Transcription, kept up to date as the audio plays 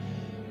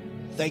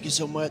Thank you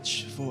so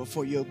much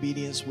for your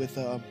obedience with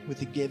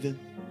the giving.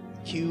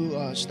 Q,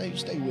 stay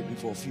with me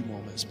for a few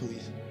moments,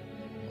 please.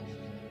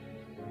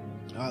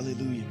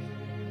 Hallelujah.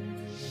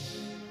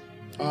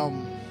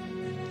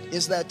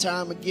 It's that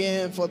time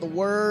again for the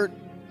word.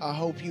 I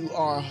hope you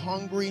are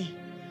hungry.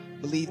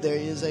 Believe there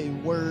is a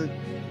word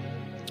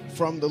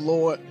from the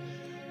Lord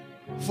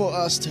for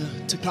us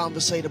to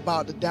conversate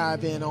about, to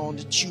dive in on,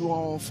 to chew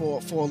on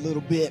for a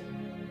little bit.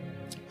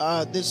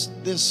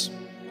 This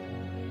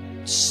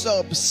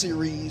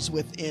sub-series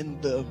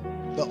within the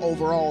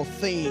overall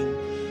theme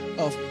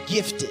of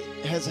gifted.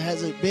 Has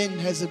it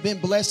been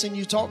blessing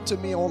you? Talk to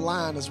me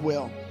online as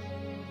well.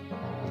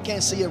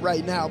 Can't see it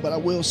right now, but I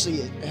will see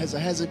it.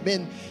 Has it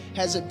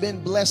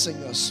been blessing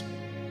us?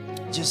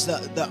 Just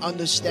the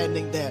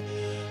understanding that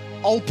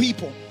all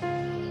people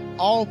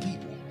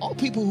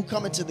who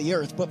come into the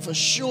earth, but for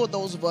sure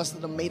those of us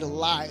that are made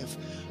alive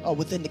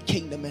within the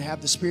kingdom and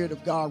have the Spirit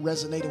of God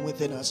resonating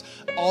within us,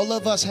 all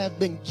of us have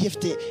been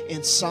gifted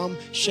in some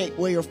shape,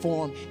 way, or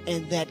form,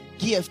 and that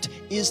gift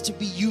is to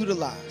be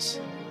utilized.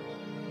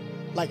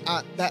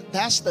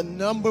 That's the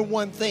number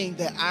one thing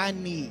that I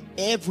need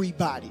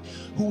everybody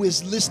who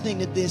is listening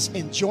to this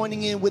and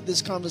joining in with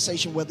this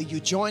conversation, whether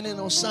you join in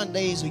on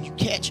Sundays or you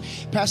catch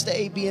Pastor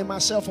AB and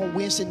myself on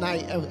Wednesday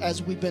night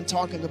as we've been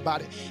talking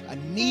about it. I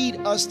need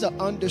us to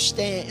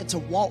understand and to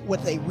walk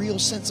with a real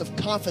sense of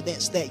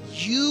confidence that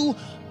you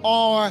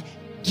are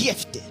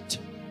gifted.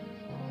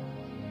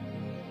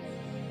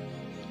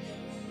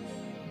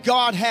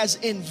 God has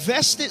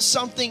invested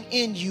something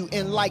in you,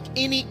 and like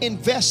any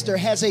investor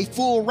has a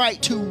full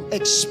right to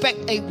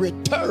expect a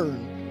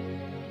return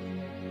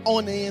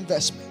on the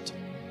investment.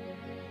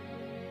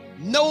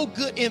 No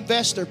good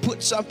investor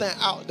puts something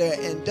out there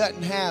and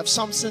doesn't have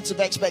some sense of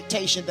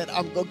expectation that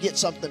I'm going to get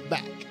something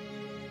back.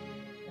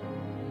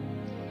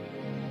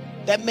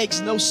 That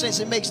makes no sense.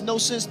 It makes no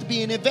sense to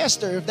be an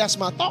investor if that's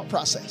my thought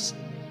process.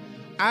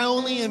 I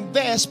only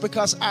invest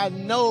because I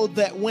know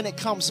that when it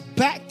comes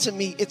back to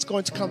me, it's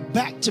going to come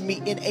back to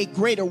me in a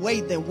greater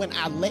way than when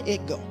I let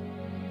it go.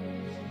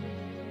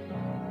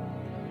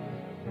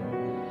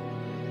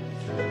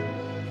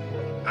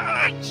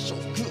 So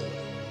good.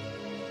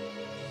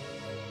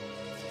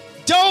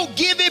 Don't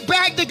give it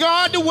back to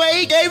God the way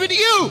He gave it to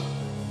you.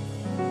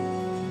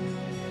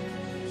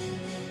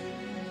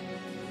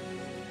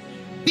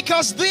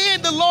 Because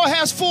then the Lord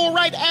has full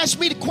right to ask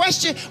me the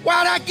question,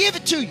 why did I give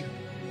it to you?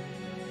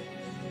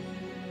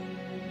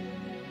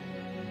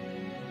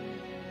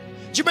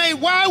 Jermaine,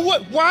 why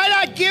did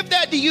I give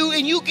that to you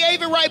and you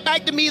gave it right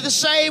back to me the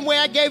same way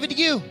I gave it to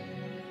you?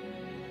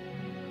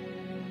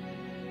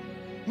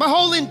 My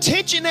whole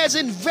intention as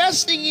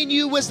investing in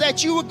you was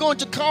that you were going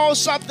to cause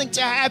something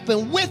to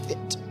happen with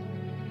it.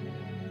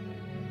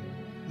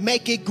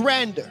 Make it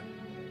grander.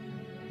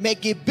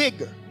 Make it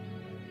bigger.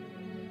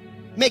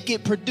 Make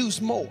it produce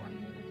more.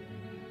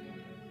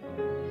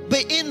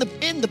 But in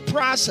the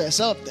process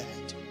of that,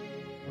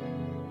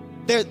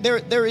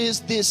 there is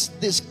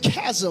this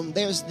chasm,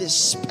 there's this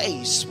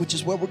space, which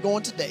is where we're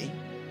going today,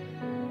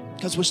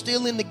 because we're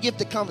still in the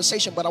gifted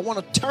conversation, but I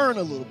want to turn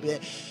a little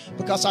bit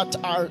because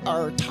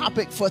our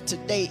topic for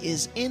today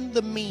is in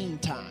the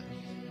meantime.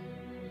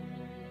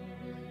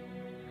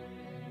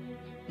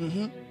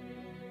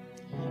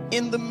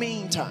 In the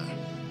meantime,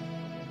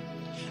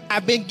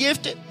 I've been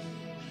gifted,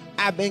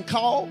 I've been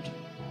called,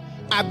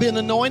 I've been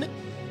anointed,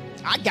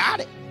 I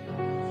got it.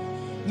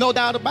 No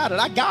doubt about it,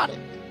 I got it.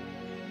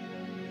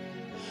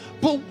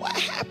 But what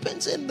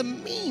happens in the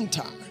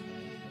meantime?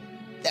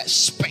 That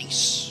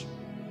space.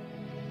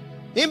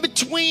 In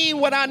between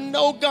what I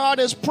know God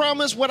has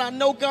promised, what I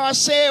know God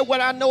said,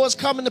 what I know is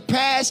coming to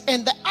pass,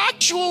 and the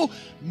actual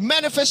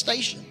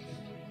manifestation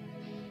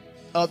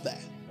of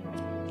that.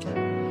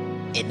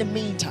 In the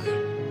meantime.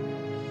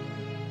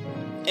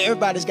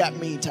 Everybody's got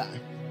meantime.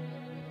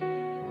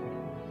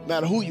 No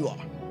matter who you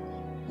are.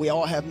 We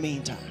all have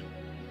meantime.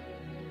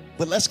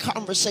 But let's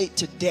conversate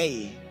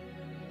today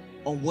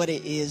on what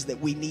it is that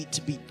we need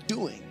to be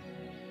doing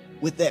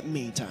with that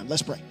meantime.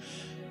 Let's pray.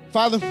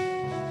 Father,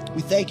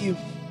 we thank you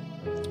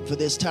for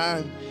this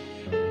time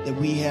that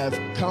we have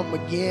come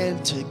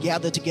again to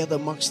gather together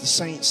amongst the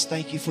saints.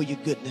 Thank you for your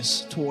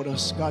goodness toward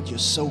us. God, you're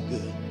so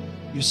good.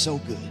 You're so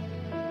good.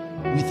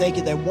 We thank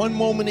you that one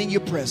moment in your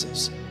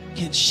presence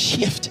can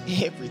shift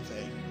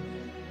everything.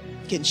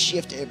 Can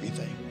shift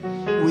everything.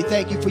 We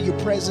thank you for your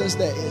presence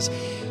that is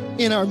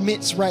in our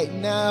midst right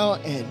now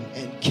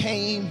and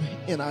came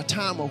in our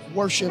time of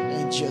worship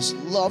and just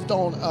loved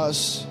on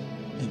us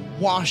and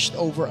washed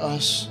over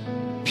us,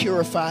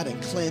 purified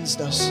and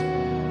cleansed us.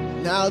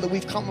 Now that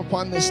we've come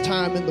upon this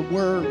time in the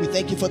word, we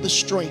thank you for the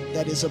strength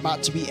that is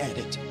about to be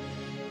added.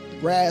 The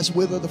grass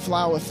withers, the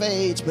flower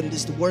fades, but it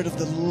is the word of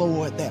the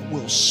Lord that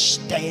will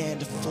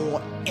stand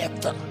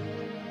forever.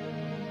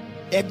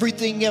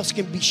 Everything else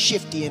can be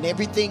shifty and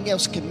everything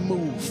else can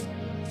move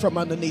from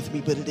underneath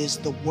me, but it is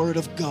the word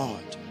of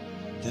God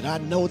that I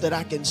know that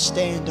I can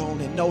stand on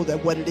and know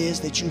that what it is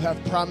that you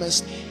have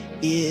promised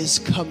is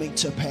coming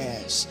to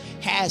pass,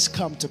 has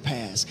come to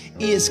pass,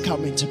 is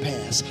coming to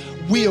pass,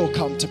 will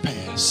come to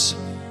pass.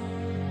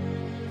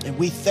 And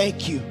we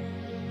thank you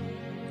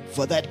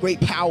for that great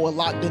power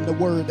locked in the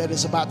word that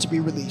is about to be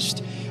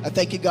released. I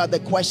thank you, God,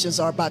 that questions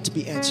are about to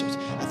be answered.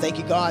 I thank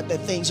you, God, that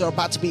things are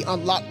about to be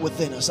unlocked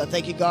within us. I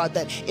thank you, God,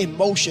 that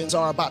emotions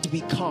are about to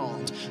be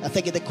calmed. I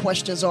thank you that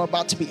questions are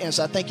about to be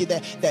answered. I thank you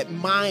that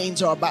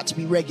minds are about to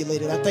be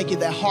regulated. I thank you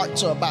that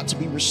hearts are about to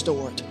be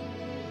restored.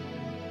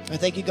 I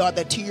thank you, God,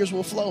 that tears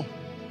will flow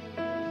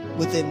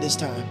within this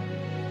time.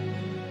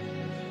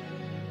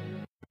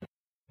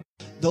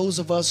 Those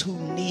of us who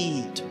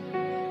need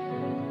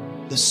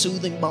the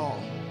soothing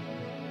balm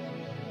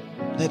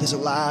that is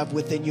alive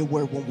within your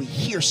word, when we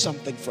hear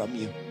something from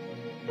you,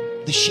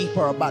 the sheep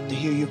are about to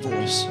hear your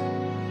voice.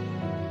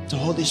 So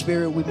Holy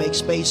Spirit, we make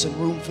space and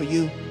room for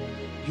you.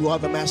 You are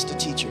the master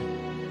teacher.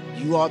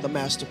 You are the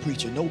master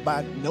preacher. No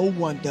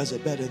one does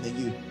it better than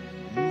you.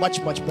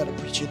 Much, much better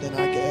preacher than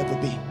I could ever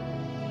be.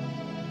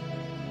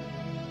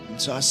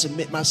 And so I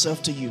submit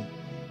myself to you.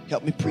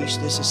 Help me preach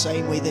this the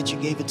same way that you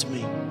gave it to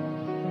me.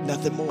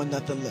 Nothing more,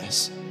 nothing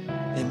less.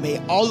 And may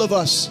all of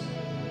us,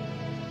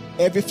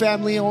 every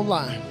family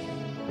online,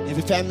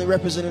 every family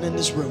represented in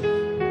this room,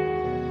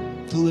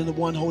 including the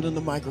one holding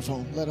the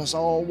microphone, let us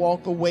all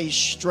walk away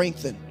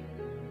strengthened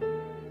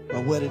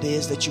by what it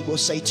is that you will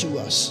say to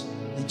us.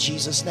 In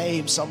Jesus'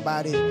 name,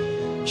 somebody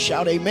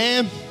shout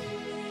amen.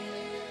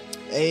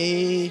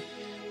 Amen.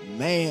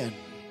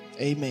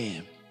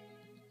 Amen.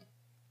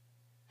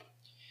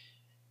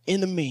 In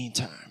the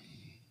meantime,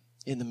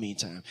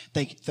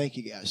 thank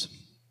you guys.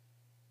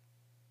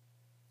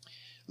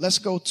 Let's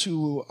go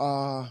to,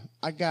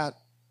 I got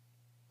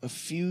a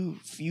few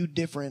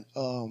different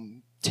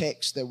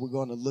texts that we're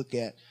going to look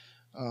at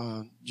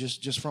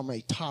just from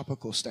a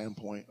topical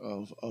standpoint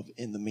of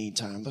in the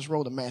meantime. Let's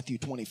roll to Matthew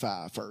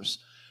 25 first.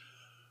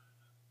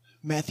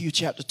 Matthew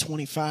chapter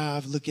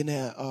 25, looking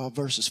at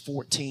verses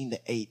 14 to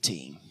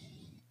 18.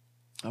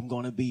 I'm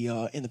going to be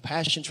in the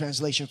Passion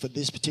Translation for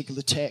this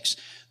particular text.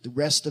 The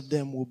rest of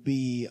them will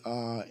be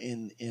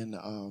in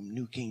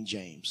New King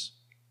James.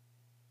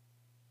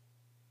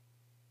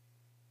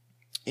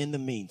 In the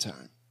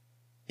meantime.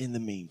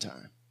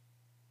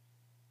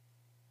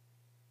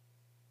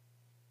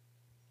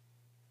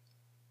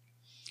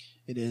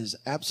 It is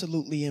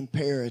absolutely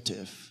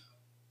imperative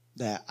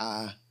that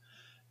I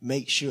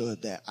make sure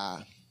that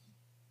I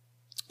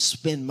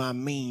spend my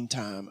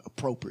meantime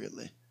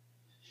appropriately.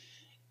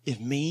 If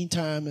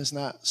meantime is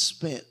not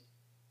spent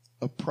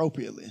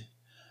appropriately,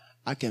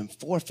 I can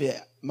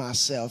forfeit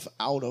myself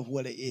out of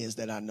what it is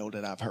that I know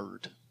that I've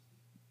heard.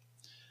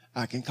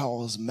 I can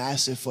cause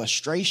massive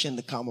frustration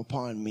to come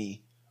upon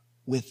me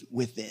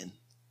within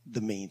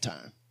the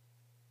meantime.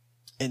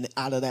 And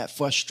out of that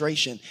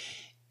frustration,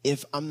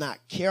 if I'm not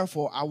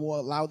careful, I will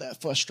allow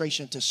that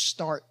frustration to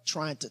start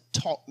trying to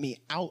talk me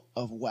out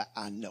of what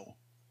I know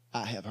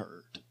I have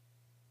heard.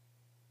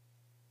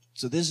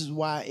 So this is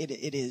why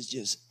it is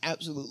just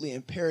absolutely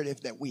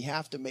imperative that we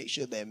have to make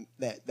sure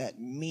that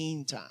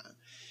meantime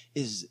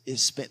is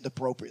spent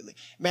appropriately.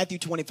 Matthew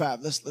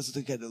 25, let's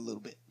look at it a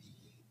little bit.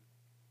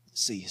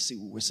 See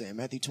what we're saying.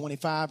 Matthew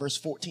 25, verse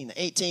 14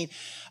 to 18.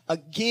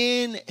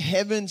 Again,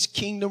 heaven's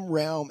kingdom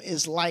realm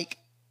is like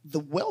the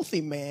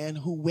wealthy man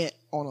who went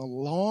on a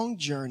long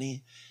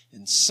journey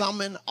and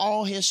summoned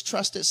all his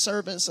trusted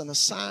servants and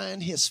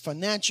assigned his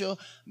financial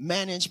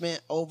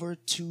management over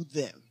to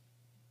them.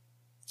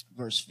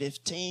 Verse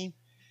 15.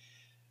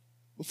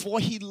 Before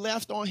he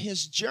left on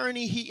his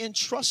journey, he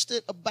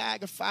entrusted a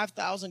bag of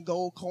 5,000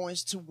 gold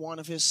coins to one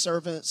of his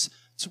servants,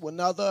 to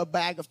another a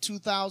bag of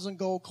 2,000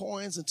 gold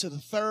coins, and to the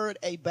third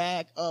a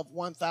bag of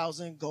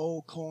 1,000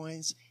 gold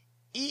coins,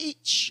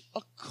 each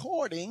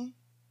according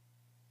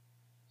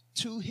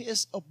to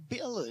his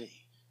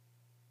ability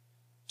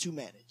to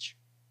manage.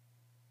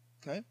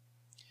 Okay?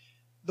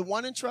 The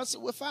one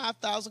entrusted with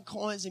 5,000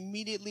 coins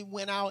immediately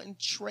went out and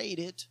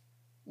traded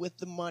with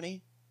the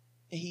money,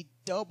 and he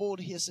doubled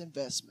his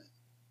investment.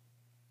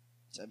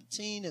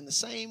 17, in the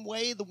same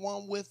way, the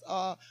one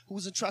who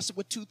was entrusted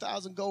with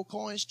 2,000 gold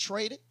coins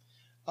traded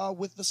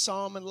with the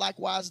sum and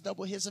likewise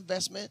doubled his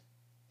investment.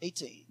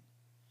 18.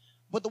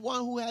 But the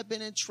one who had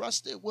been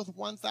entrusted with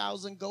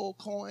 1,000 gold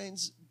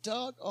coins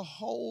dug a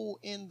hole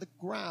in the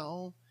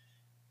ground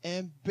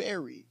and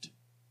buried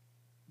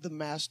the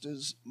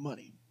master's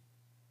money.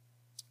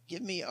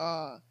 Give me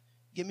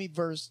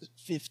verse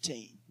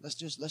 15. Let's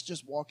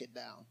just walk it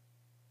down.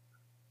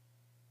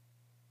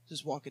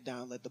 Just walk it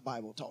down. Let the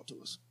Bible talk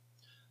to us.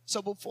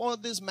 So before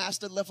this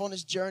master left on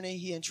his journey,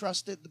 he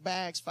entrusted the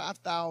bags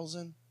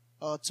 5,000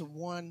 to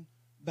one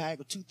bag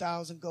of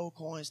 2,000 gold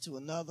coins to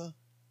another,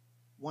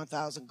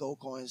 1,000 gold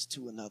coins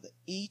to another,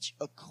 each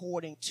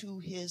according to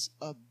his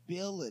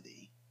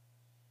ability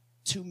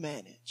to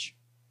manage.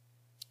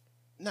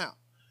 Now,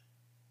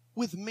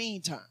 with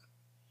meantime,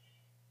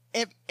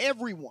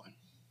 everyone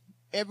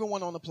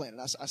on the planet,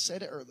 I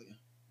said it earlier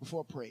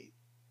before I prayed,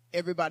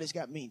 everybody's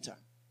got meantime.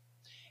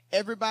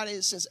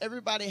 Since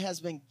everybody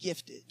has been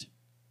gifted,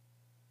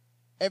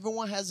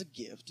 everyone has a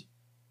gift.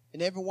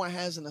 And everyone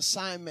has an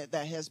assignment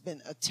that has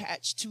been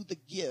attached to the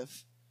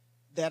gift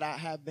that I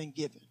have been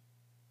given.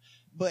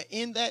 But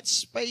in that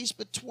space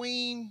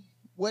between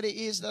what it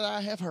is that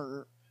I have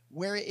heard,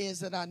 where it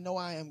is that I know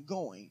I am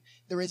going,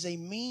 there is a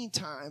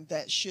meantime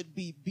that should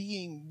be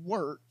being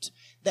worked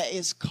that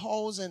is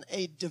causing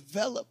a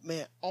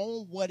development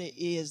on what it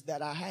is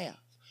that I have.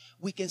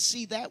 We can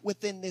see that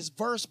within this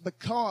verse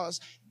because,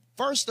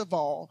 first of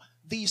all,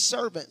 these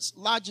servants,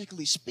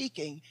 logically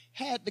speaking,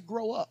 had to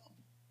grow up.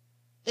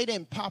 They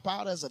didn't pop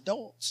out as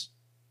adults.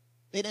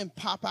 They didn't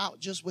pop out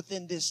just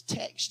within this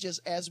text, just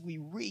as we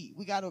read.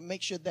 We got to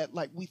make sure that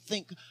we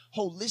think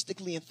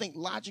holistically and think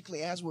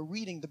logically as we're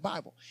reading the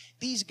Bible.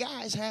 These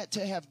guys had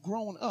to have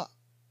grown up.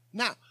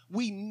 Now,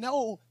 we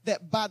know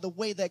that by the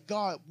way that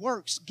God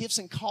works, gifts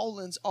and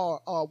callings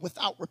are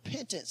without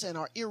repentance and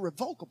are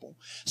irrevocable.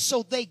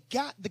 So they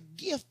got the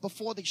gift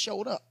before they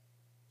showed up.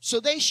 So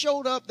they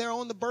showed up, they're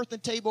on the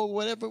birthing table, or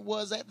whatever it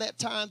was at that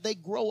time. They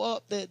grow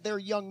up, they're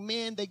young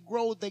men, they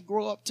grow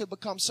up to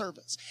become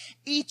servants.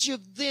 Each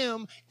of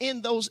them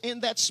in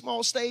that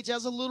small stage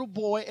as a little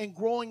boy and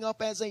growing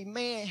up as a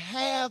man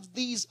have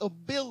these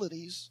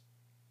abilities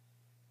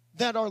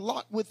that are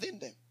locked within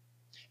them.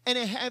 And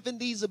in having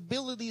these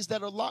abilities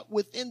that are locked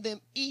within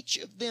them, each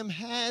of them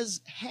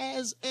has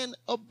an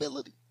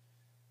ability.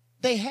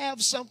 They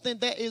have something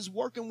that is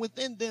working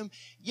within them,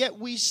 yet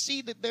we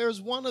see that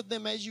there's one of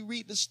them, as you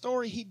read the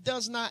story, he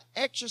does not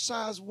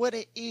exercise what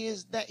it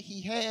is that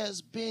he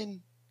has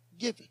been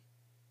given.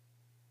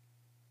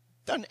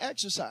 Doesn't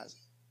exercise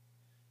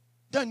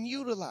it. Doesn't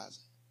utilize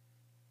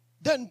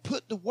it. Doesn't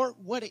put to work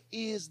what it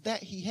is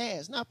that he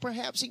has. Now,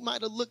 perhaps he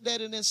might have looked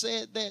at it and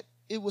said that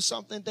it was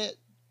something that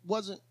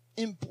wasn't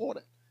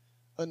important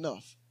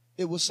enough.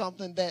 It was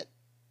something that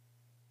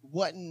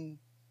wasn't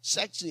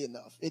sexy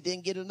enough. It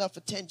didn't get enough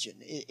attention.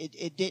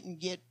 It didn't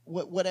get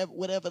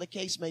whatever the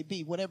case may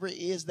be. Whatever it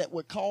is that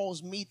would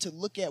cause me to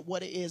look at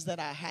what it is that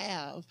I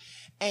have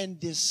and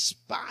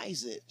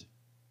despise it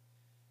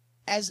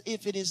as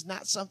if it is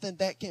not something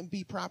that can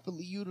be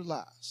properly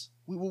utilized.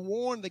 We were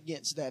warned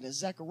against that in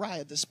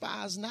Zechariah.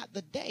 Despise not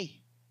the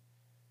day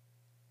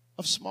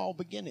of small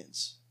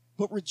beginnings,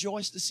 but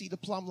rejoice to see the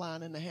plumb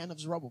line in the hand of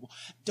Zerubbabel.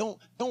 Don't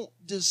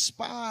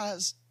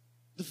despise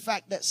the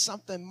fact that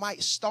something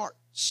might start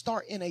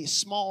in a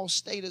small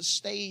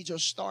stage or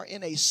start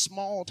in a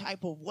small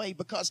type of way,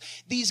 because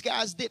these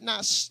guys did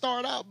not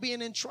start out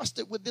being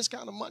entrusted with this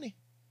kind of money.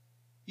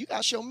 You got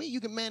to show me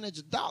you can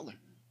manage $1.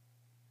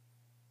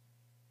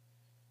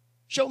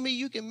 Show me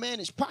you can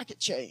manage pocket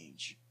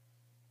change.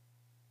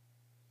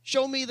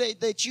 Show me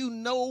that you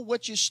know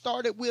what you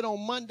started with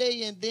on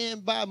Monday, and then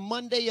by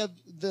Monday of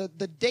the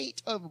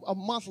date of a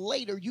month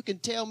later, you can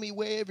tell me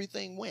where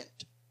everything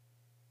went.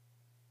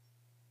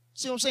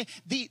 See what I'm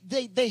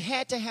saying? They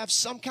had to have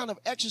some kind of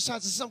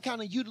exercise and some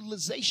kind of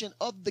utilization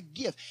of the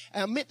gift.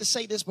 And I meant to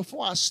say this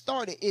before I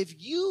started.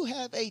 If you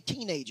have a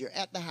teenager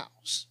at the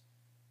house,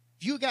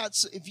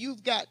 if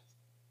you've got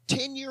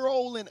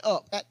 10-year-old and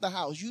up at the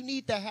house, you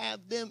need to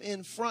have them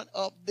in front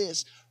of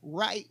this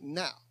right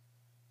now,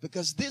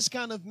 because this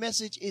kind of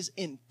message is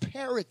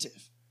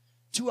imperative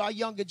to our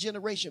younger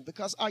generation,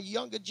 because our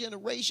younger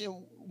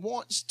generation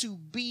wants to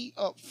be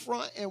up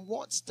front and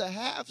wants to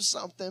have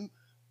something,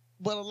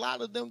 but a lot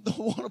of them don't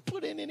want to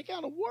put in any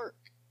kind of work.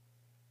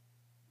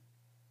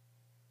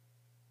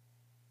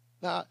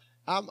 Now,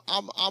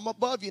 I'm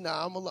above you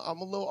now. I'm a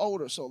little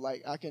older, so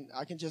I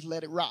can just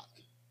let it rock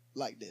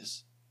like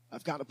this.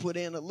 I've kind of put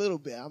in a little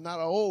bit. I'm not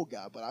an old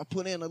guy, but I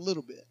put in a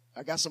little bit.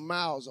 I got some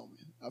miles on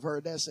me. I've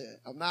heard that said.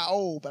 I'm not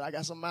old, but I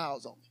got some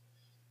miles on me.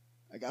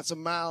 I got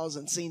some miles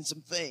and seen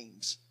some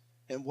things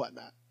and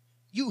whatnot.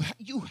 You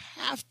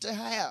have to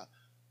have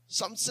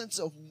some sense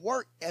of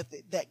work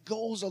ethic that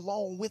goes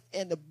along with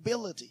an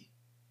ability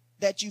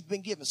that you've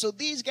been given. So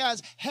these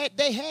guys had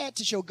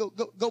to show.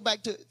 Go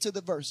back to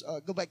the verse.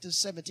 Go back to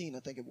 17, I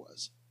think it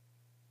was.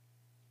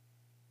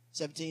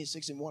 17,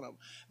 16, one of them.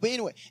 But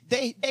anyway,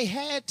 they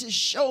had to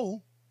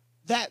show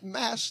that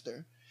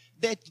master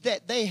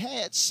that they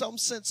had some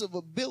sense of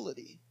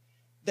ability,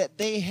 that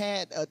they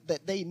had,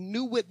 that they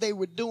knew what they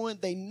were doing,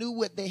 they knew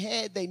what they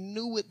had, they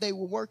knew what they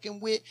were working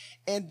with,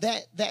 and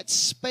that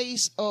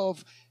space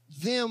of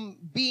them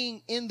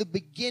being in the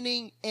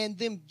beginning and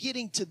them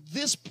getting to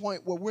this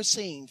point where we're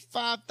seeing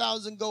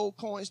 5,000 gold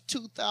coins,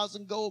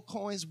 2,000 gold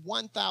coins,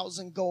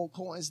 1,000 gold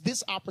coins,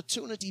 this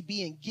opportunity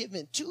being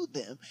given to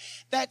them.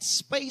 That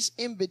space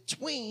in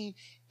between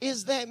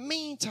is that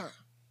meantime.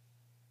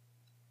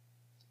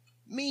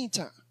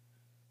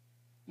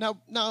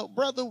 Now,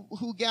 brother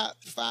who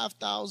got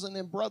 5,000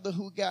 and brother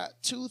who got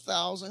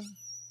 2,000,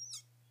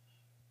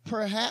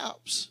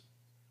 perhaps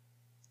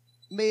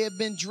may have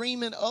been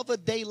dreaming of a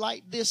day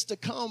like this to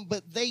come,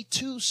 but they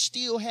too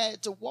still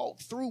had to walk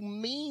through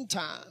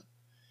meantime.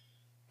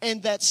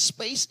 And that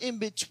space in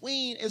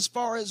between, as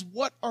far as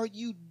what are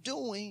you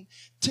doing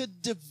to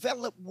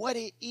develop what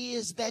it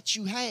is that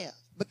you have.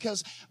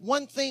 Because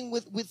one thing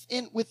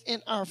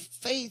within our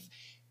faith,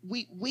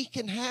 we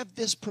can have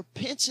this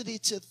propensity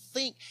to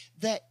think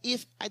that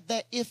if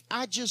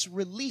I just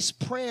release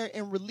prayer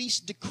and release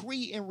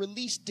decree and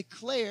release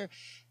declare,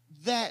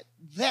 that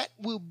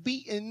will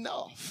be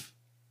enough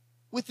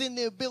within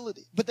the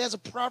ability. But there's a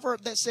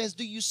proverb that says,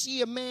 do you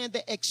see a man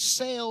that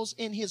excels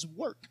in his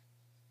work?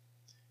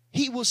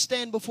 He will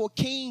stand before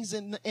kings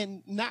and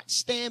not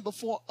stand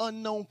before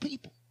unknown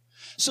people.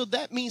 So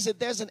that means that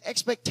there's an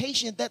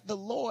expectation that the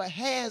Lord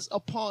has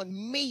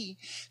upon me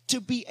to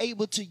be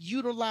able to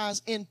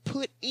utilize and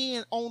put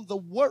in on the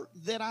work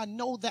that I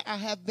know that I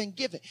have been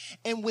given.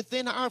 And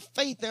within our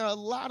faith, there are a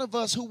lot of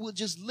us who will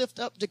just lift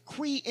up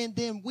decree and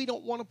then we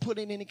don't want to put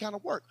in any kind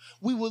of work.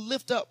 We will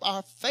lift up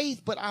our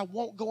faith, but I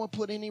won't go and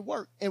put any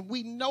work. And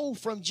we know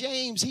from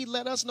James, he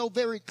let us know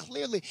very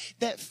clearly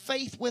that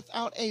faith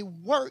without a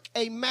work,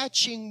 a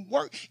matching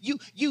work,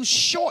 you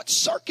short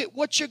circuit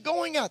what you're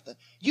going after.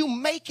 You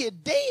make it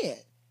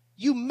dead.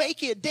 You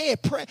make it dead.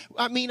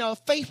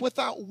 Faith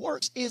without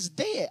works is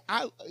dead.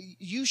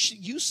 You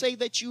say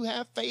that you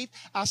have faith.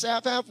 I say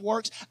I have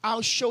works.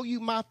 I'll show you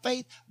my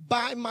faith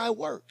by my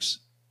works.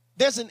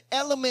 There's an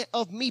element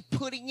of me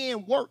putting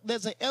in work.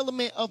 There's an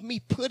element of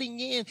me putting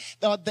in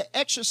the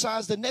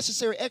exercise, the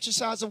necessary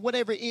exercise of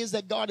whatever it is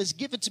that God has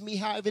given to me,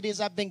 however it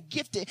is I've been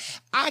gifted.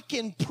 I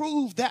can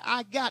prove that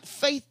I got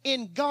faith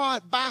in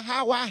God by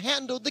how I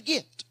handle the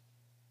gift.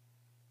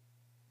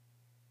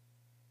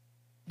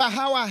 By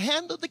how I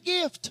handle the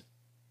gift.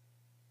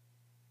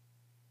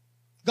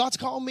 God's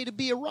called me to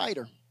be a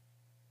writer.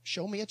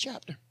 Show me a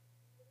chapter.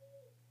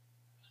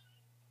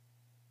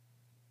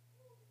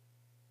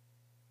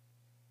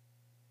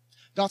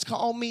 God's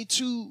called me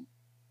to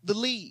the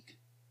league,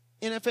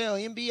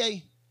 NFL,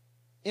 NBA,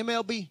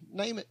 MLB,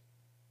 name it.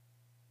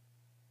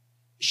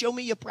 Show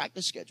me your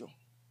practice schedule.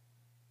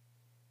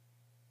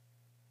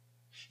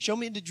 Show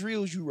me the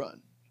drills you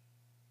run.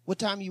 What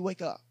time you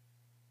wake up.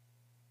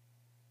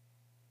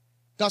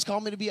 God's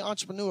called me to be an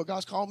entrepreneur.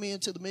 God's called me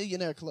into the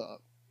millionaire club.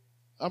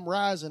 I'm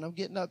rising. I'm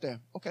getting up there.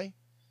 Okay.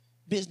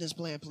 Business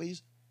plan,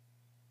 please.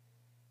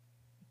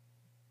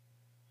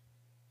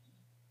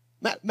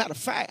 Matter of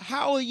fact,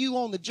 how are you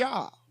on the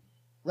job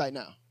right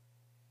now?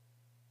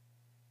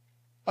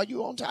 Are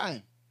you on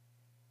time?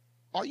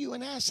 Are you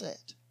an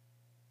asset?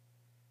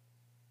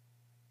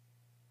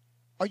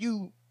 Are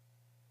you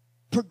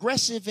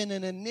progressive in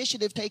an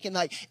initiative taken?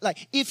 Like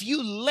if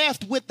you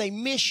left, would they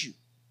miss you?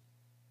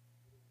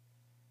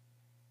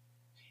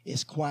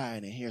 It's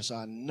quiet in here, so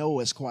I know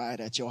it's quiet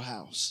at your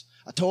house.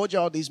 I told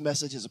y'all these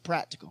messages are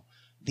practical.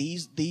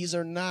 These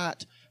are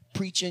not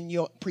preaching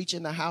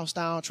the house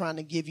down, trying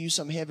to give you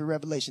some heavy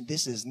revelation.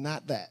 This is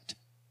not that.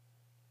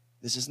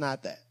 This is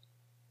not that.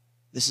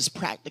 This is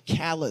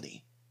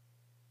practicality.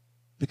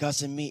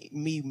 Because in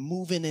me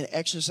moving and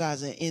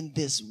exercising in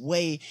this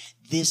way,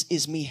 this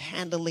is me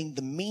handling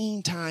the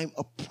meantime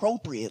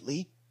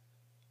appropriately,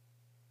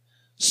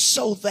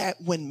 so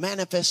that when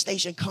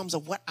manifestation comes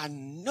of what I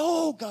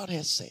know God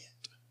has said,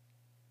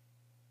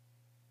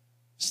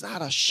 it's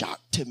not a shock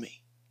to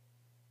me.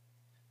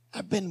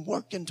 I've been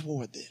working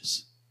toward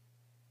this.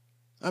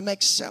 I'm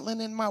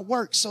excelling in my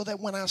work so that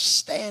when I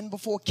stand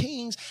before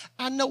kings,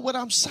 I know what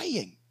I'm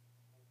saying.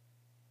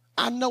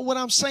 I know what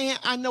I'm saying.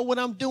 I know what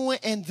I'm doing,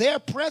 and their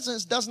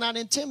presence does not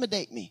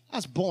intimidate me. I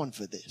was born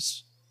for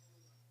this.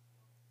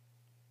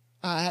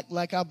 I act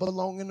like I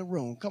belong in the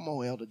room. Come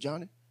on, Elder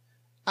Johnny.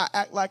 I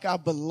act like I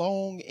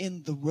belong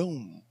in the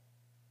room.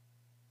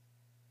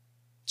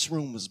 This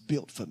room was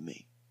built for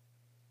me.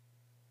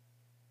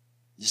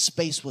 This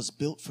space was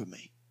built for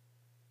me.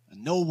 I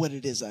know what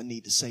it is I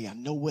need to say. I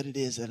know what it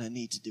is that I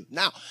need to do.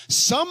 Now,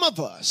 some of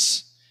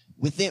us,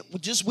 within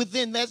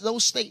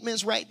those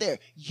statements right there,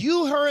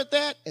 you heard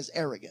that as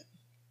arrogant.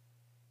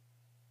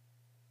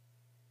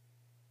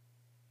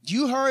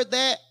 You heard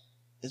that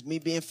as me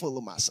being full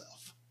of myself.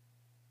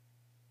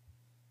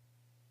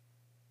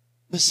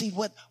 But see,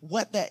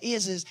 what that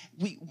is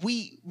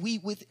we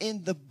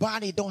within the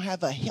body don't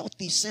have a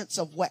healthy sense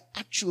of what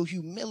actual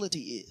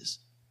humility is.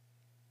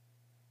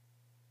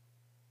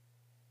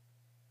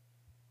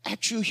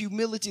 Actual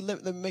humility,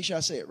 let me make sure I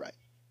say it right.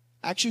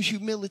 Actual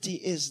humility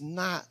is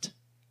not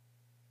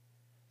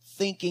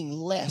thinking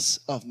less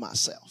of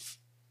myself.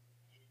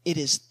 It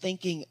is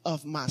thinking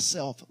of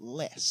myself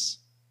less.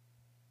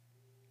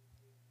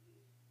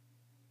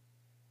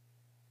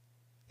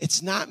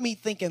 It's not me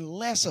thinking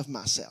less of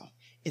myself.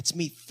 It's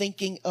me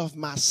thinking of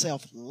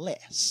myself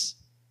less.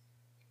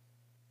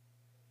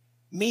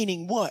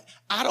 Meaning what?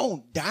 I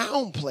don't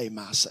downplay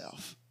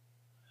myself.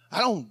 I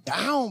don't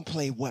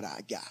downplay what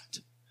I got.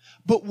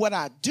 But what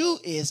I do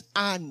is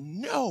I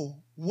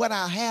know what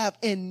I have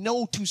and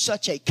know to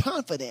such a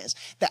confidence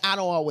that I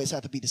don't always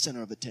have to be the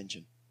center of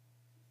attention.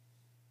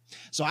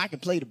 So I can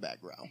play the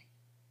background.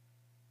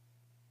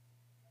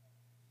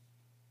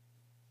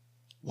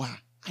 Why?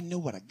 I know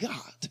what I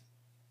got.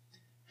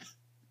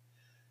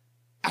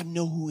 I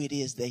know who it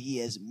is that he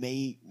has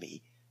made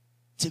me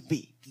to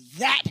be.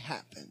 That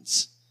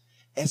happens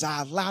as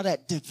I allow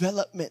that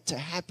development to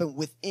happen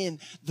within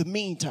the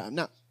meantime.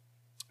 Now,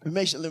 let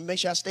me make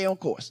sure I stay on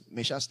course.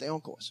 Make sure I stay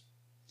on course.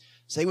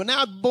 So they were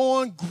not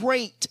born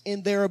great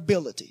in their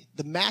ability.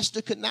 The master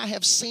could not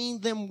have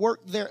seen them work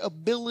their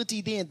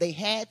ability then. They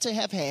had to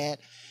have had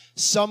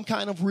some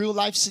kind of real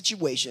life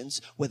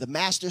situations where the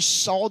master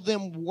saw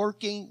them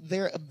working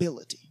their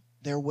ability.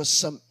 There was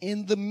some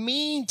in the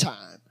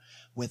meantime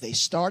where they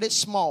started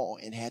small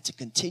and had to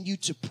continue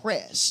to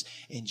press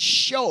and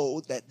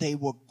show that they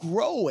were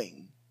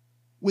growing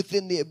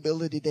within the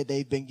ability that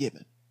they've been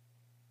given.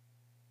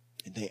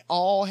 And they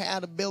all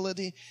had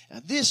ability.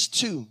 And this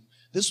too,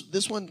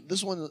 this one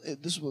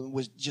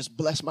was just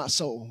bless my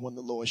soul when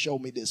the Lord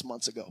showed me this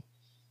months ago.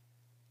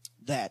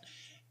 That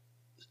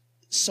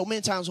so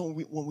many times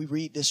when we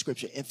read this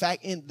scripture, in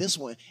fact, in this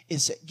one, it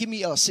said, give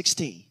me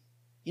 16.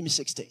 Give me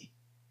 16.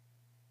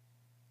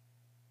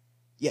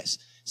 Yes,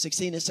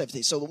 16 and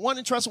 17. So the one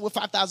entrusted with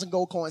 5,000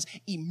 gold coins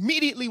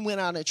immediately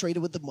went out and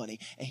traded with the money,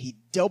 and he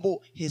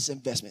doubled his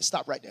investment.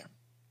 Stop right there.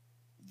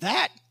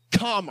 That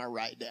comma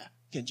right there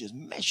can just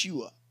mess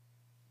you up.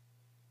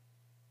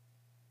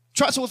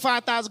 Trusted with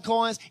 5,000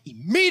 coins,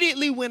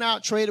 immediately went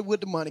out, traded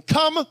with the money,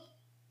 comma,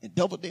 and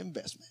doubled the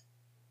investment.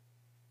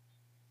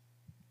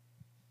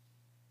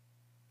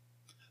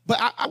 But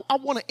I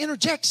want to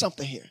interject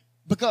something here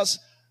because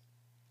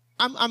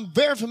I'm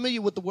very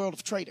familiar with the world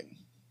of trading.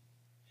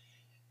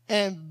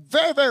 And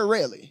very, very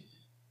rarely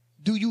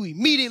do you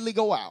immediately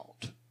go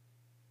out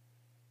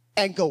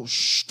and go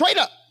straight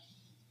up.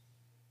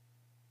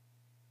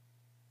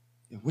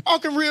 We're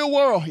talking real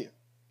world here.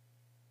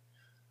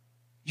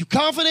 You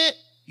confident?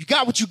 You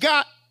got what you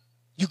got?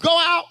 You go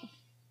out.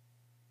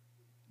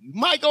 You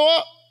might go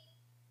up.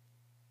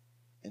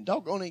 And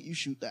doggone it, you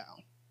shoot down.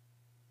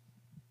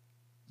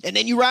 And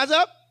then you rise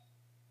up.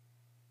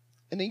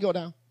 And then you go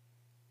down.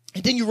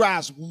 And then you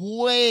rise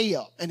way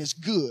up. And it's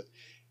good.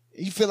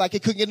 You feel like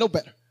it couldn't get no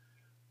better.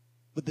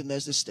 But then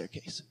there's this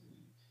staircase.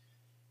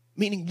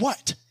 Meaning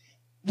what?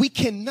 We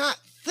cannot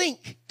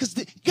think, because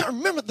you got to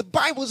remember the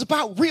Bible is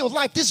about real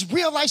life. This is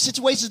real life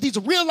situations. These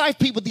are real life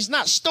people. These are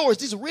not stories.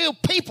 These are real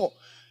people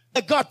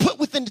that God put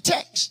within the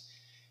text.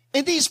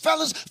 And these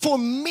fellas, for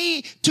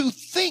me to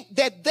think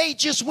that they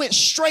just went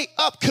straight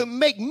up could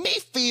make me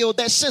feel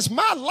that since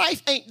my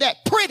life ain't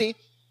that pretty,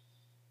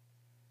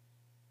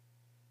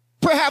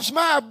 perhaps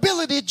my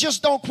ability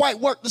just don't quite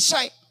work the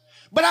same.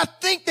 But I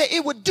think that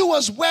it would do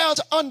us well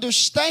to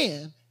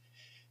understand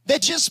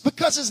that just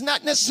because it's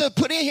not necessarily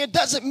put in here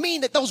doesn't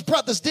mean that those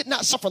brothers did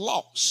not suffer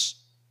loss.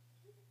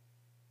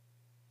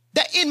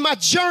 That in my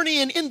journey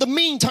and in the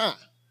meantime,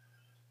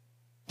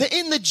 that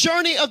in the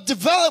journey of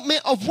development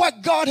of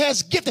what God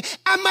has gifted,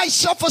 I might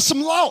suffer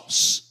some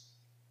loss.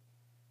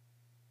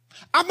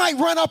 I might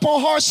run up on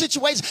hard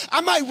situations.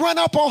 I might run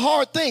up on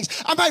hard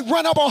things. I might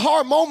run up on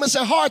hard moments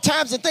and hard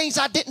times and things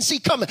I didn't see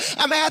coming.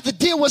 I might have to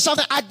deal with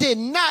something I did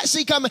not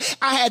see coming.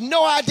 I had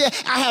no idea.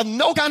 I have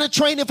no kind of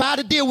training for how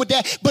to deal with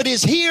that, but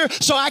it's here,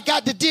 so I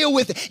got to deal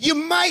with it. You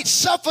might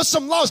suffer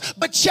some loss,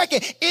 but check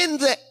it. In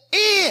the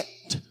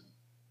end,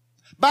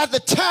 by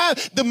the time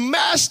the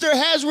master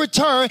has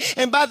returned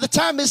and by the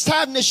time it's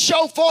time to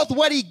show forth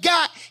what he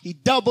got, he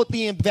doubled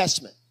the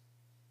investment.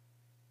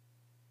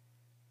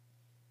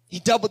 He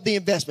doubled the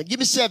investment. Give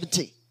me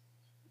 17.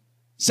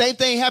 Same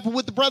thing happened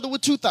with the brother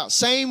with 2,000.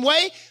 Same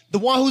way, the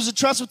one who's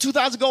entrusted with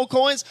 2,000 gold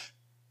coins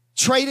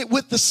traded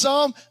with the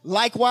sum,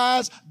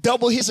 likewise,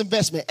 double his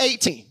investment.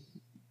 18.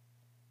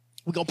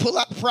 We're going to pull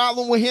out the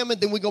problem with him, and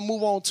then we're going to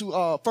move on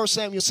to 1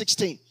 Samuel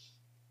 16.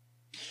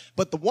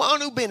 But the one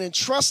who been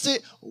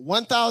entrusted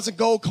 1,000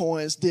 gold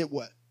coins did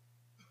what?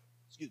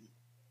 Excuse me.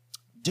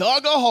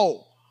 Dug a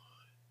hole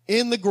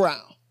in the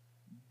ground,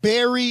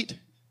 buried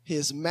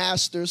his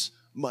master's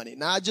money.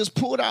 Now, I just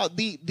pulled out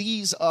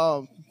these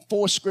 4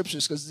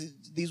 scriptures because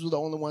these were the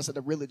only ones that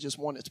I really just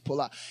wanted to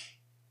pull out.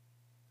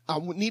 I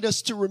would need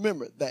us to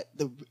remember that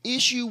the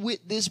issue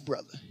with this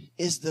brother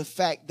is the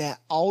fact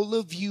that all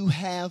of you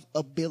have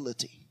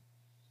ability.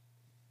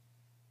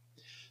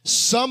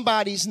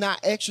 Somebody's not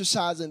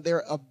exercising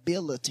their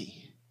ability.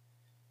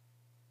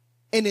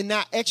 And in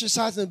not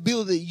exercising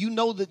ability, you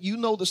know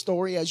the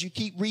story as you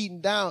keep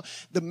reading down.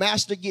 The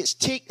master gets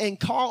ticked and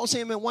calls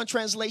him in one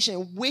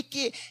translation,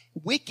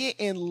 wicked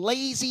and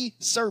lazy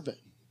servant.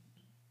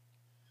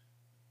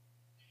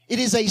 It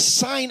is a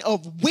sign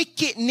of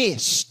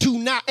wickedness to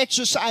not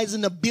exercise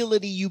an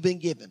ability you've been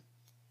given.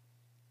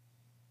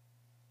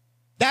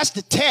 That's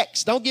the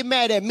text. Don't get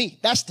mad at me.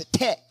 That's the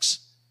text.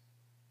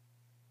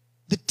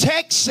 The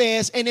text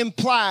says and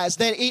implies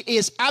that it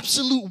is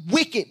absolute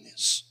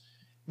wickedness.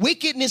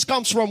 Wickedness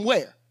comes from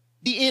where?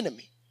 The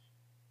enemy.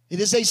 It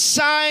is a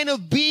sign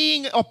of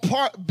being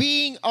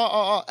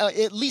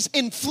at least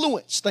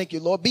influenced. Thank you,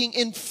 Lord. Being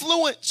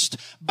influenced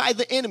by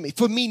the enemy.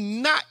 For me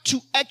not to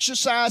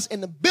exercise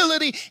an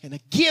ability and a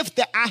gift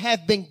that I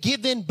have been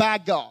given by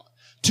God.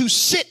 To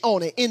sit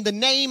on it in the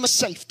name of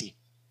safety.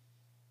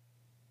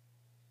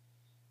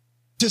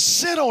 To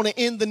sit on it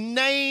in the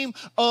name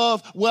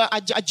of, well, I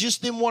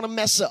just didn't want to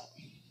mess up.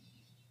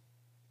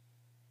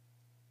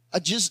 I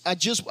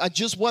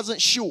just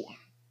wasn't sure.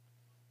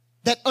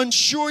 That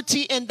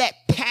unsurety and that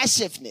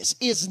passiveness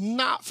is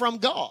not from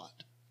God.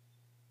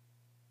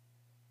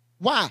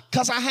 Why?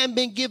 Because I haven't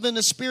been given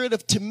a spirit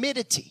of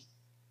timidity.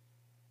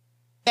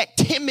 That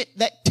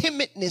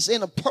timidness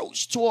in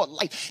approach toward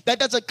life. That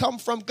doesn't come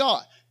from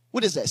God.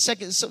 What is that?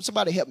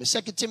 Somebody help me.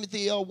 2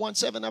 Timothy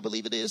 1:7, I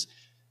believe it is.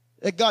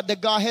 That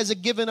God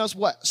hasn't given us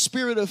what?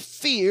 Spirit of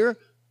fear,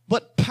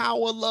 but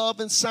power,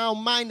 love, and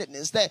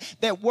sound-mindedness.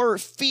 That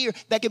word fear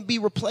that can be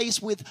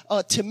replaced with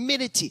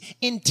timidity,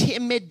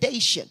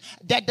 intimidation.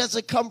 That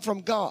doesn't come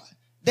from God.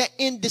 That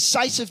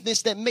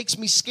indecisiveness that makes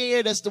me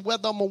scared as to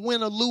whether I'm going to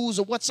win or lose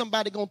or what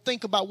somebody going to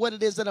think about what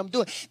it is that I'm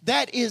doing.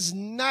 That is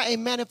not a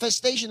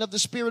manifestation of the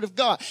Spirit of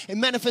God. A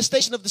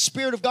manifestation of the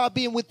Spirit of God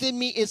being within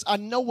me is I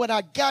know what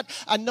I got.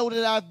 I know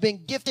that I've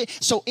been gifted.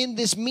 So in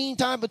this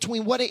meantime,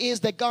 between what it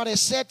is that God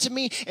has said to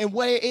me and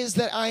where it is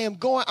that I'm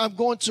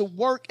going to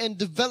work and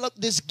develop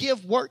this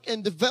gift, work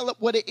and develop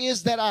what it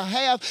is that I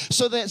have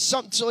so that it's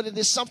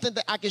something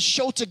that I can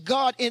show to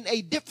God in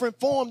a different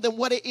form than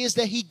what it is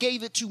that he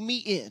gave it to me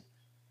in.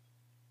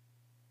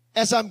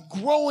 As I'm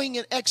growing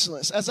in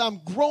excellence, as I'm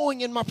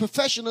growing in my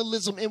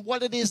professionalism in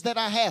what it is that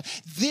I have,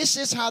 this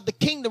is how the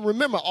kingdom,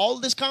 remember, all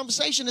of this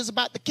conversation is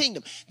about the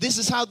kingdom. This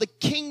is how the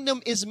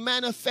kingdom is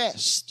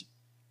manifest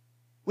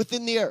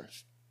within the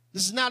earth.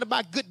 This is not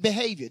about good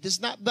behavior. This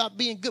is not about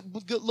being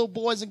good little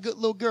boys and good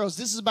little girls.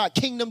 This is about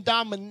kingdom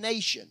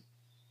domination.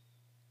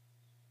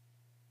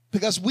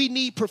 Because we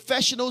need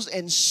professionals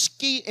and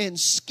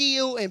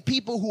skill and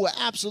people who are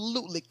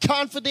absolutely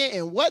confident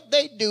in what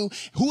they do,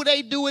 who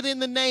they do it in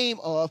the name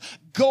of,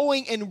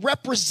 going and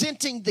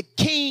representing the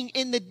king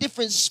in the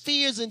different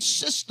spheres and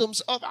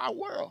systems of our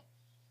world.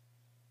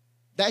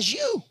 That's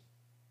you.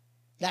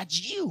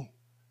 That's you.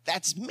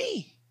 That's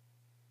me.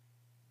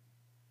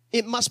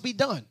 It must be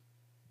done.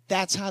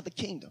 That's how the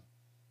kingdom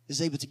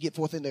is able to get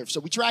forth in there.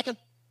 So we tracking?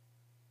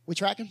 We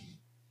tracking?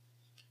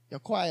 Y'all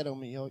quiet on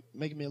me. Y'all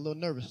making me a little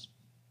nervous.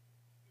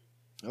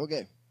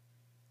 Okay.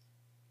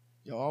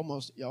 Y'all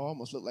almost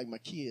look like my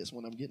kids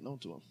when I'm getting on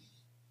to them.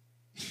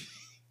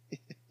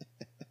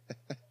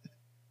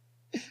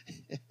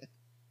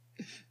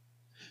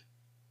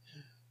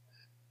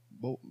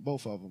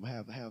 Both of them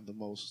have the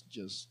most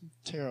just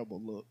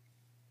terrible look.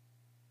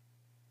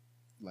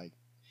 Like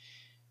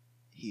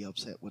he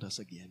upset with us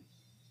again.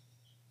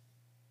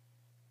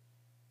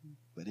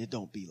 But it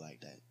don't be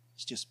like that.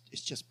 It's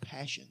just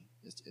passion.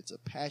 It's a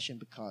passion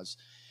because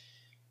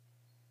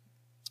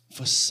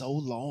for so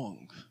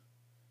long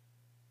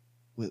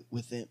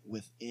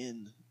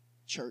within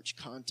church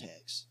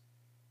context,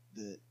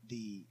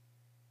 the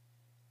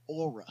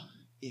aura,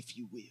 if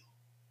you will,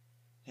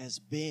 has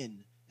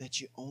been that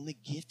you're only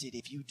gifted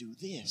if you do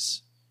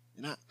this.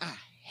 And I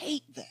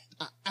hate that.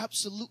 I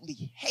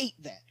absolutely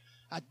hate that.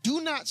 I do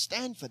not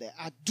stand for that.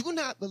 I do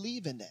not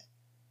believe in that.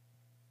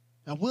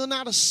 I will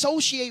not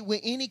associate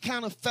with any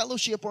kind of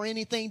fellowship or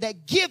anything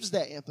that gives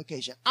that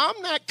implication.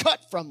 I'm not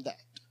cut from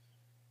that.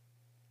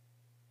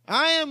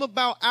 I am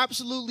about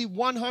absolutely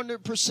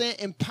 100%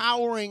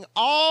 empowering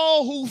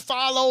all who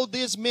follow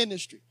this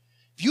ministry.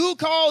 If you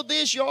call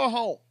this your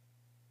home,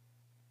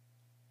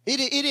 it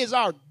is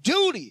our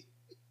duty.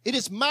 It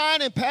is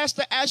mine and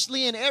Pastor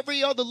Ashley and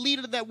every other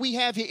leader that we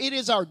have here. It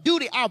is our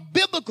duty. Our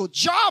biblical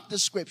job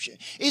description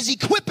is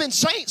equipping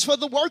saints for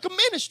the work of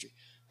ministry.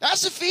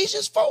 That's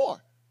Ephesians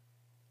 4.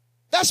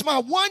 That's my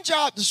one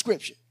job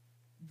description.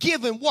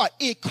 Giving what?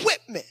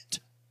 Equipment.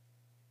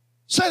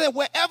 So that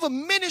wherever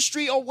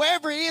ministry or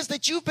wherever it is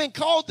that you've been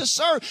called to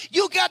serve,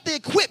 you got the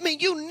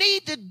equipment you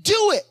need to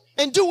do it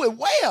and do it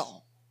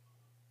well.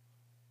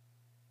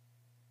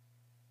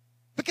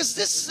 Because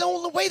this is the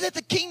only way that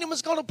the kingdom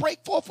is going to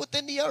break forth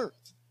within the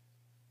earth.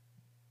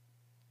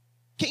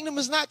 Kingdom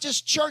is not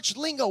just church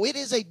lingo. It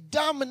is a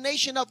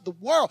domination of the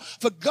world.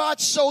 For God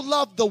so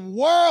loved the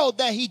world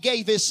that he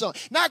gave his son.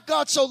 Not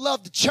God so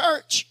loved the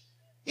church.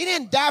 He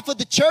didn't die for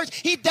the church.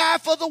 He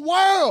died for the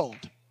world.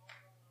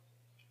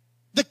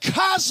 The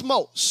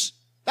cosmos.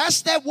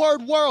 That's that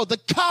word world, the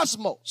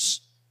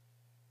cosmos.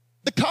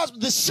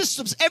 The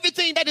systems,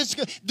 everything that is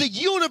the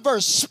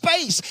universe,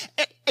 space,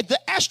 the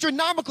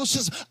astronomical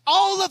system,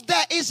 all of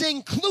that is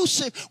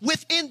inclusive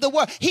within the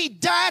world. He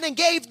died and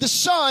gave the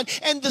son,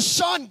 and the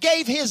son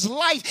gave his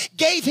life,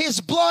 gave his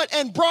blood,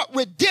 and brought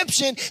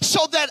redemption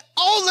so that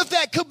all of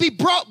that could be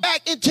brought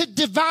back into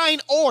divine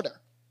order.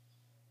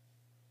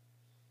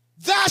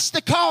 That's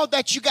the call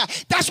that you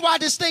got. That's why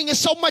this thing is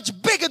so much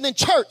bigger than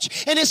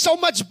church. And it's so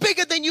much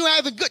bigger than you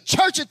having good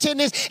church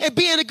attendance and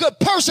being a good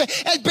person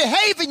and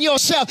behaving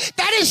yourself.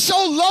 That is so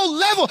low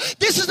level.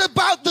 This is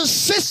about the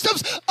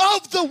systems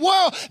of the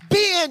world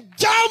being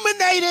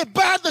dominated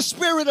by the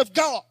Spirit of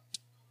God.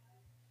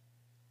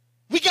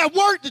 We got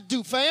work to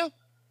do, fam.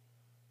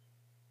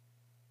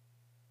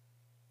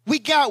 We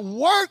got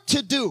work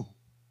to do.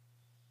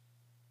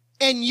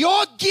 And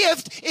your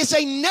gift is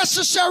a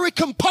necessary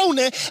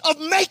component of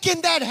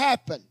making that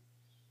happen.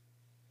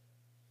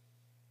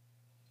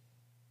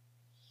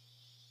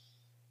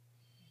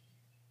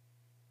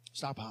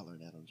 Stop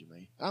hollering at him,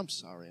 Jermaine. I'm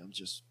sorry. I'm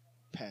just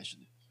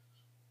passionate.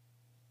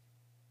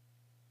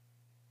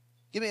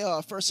 Give me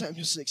 1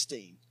 Samuel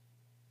 16.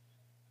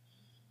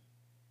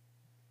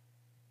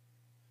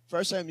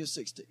 1 Samuel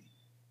 16.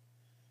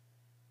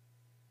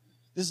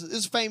 This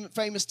is a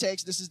famous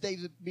text. This is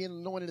David being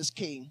anointed as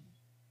king.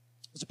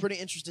 It's a pretty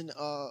interesting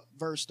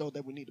verse, though,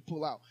 that we need to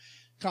pull out,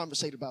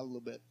 conversate about a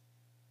little bit.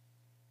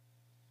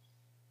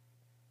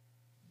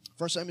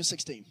 1 Samuel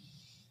 16.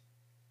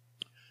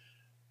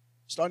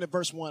 Starting at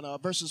verse 1,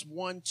 verses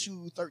 1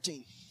 to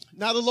 13.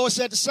 Now the Lord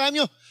said to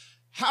Samuel,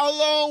 how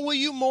long will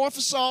you mourn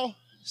for Saul,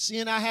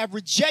 seeing I have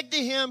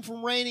rejected him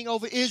from reigning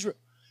over Israel?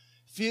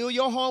 Fill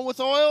your horn with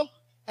oil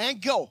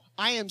and go.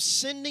 I am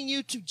sending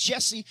you to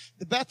Jesse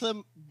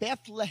the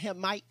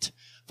Bethlehemite,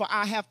 for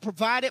I have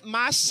provided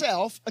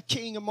myself a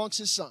king amongst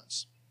his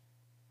sons.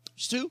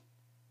 Verse 2.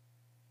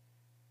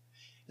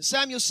 And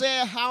Samuel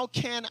said, how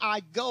can I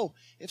go?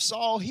 If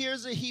Saul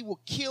hears it, he will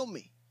kill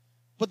me.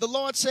 But the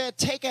Lord said,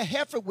 take a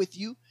heifer with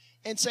you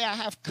and say, I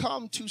have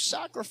come to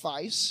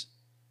sacrifice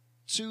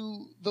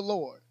to the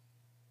Lord.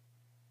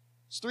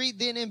 Verse 3,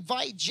 then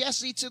invite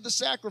Jesse to the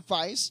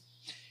sacrifice,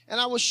 and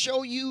I will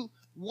show you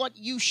what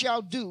you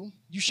shall do.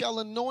 You shall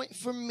anoint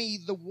for me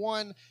the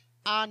one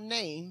I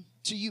name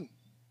to you.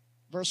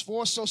 Verse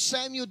 4, so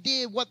Samuel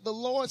did what the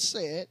Lord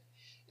said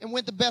and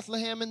went to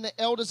Bethlehem, and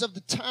the elders of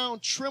the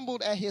town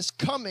trembled at his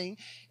coming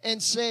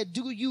and said,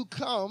 do you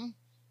come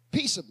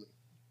peaceably?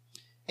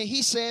 And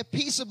he said,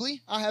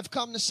 peaceably, I have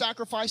come to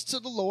sacrifice to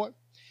the Lord.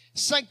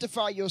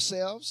 Sanctify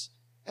yourselves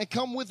and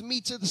come with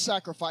me to the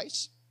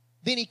sacrifice.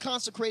 Then he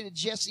consecrated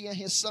Jesse and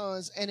his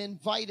sons and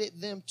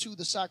invited them to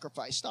the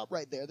sacrifice. Stop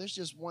right there. There's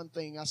just one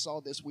thing I saw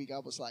this week. I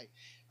was like,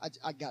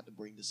 I got to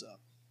bring this up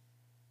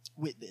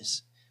with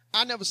this.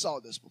 I never saw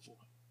this before.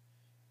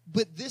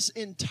 But this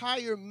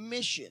entire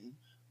mission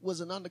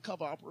was an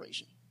undercover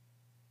operation.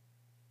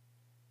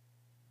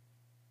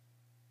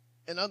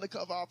 An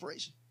undercover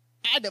operation.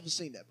 I'd never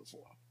seen that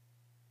before.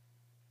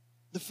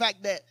 The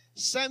fact that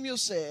Samuel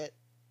said,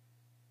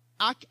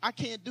 I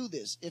can't do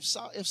this. If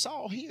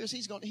Saul hears,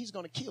 he's going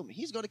to kill me.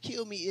 He's going to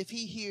kill me if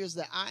he hears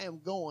that I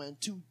am going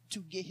to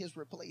get his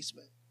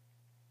replacement.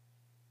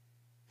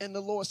 And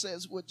the Lord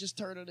says, well, just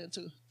turn it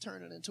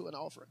into an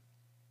offering.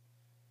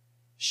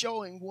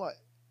 Showing what?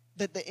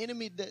 That the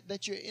enemy,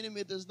 that your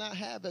enemy does not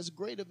have as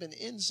great of an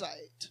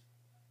insight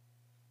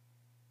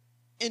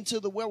into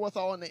the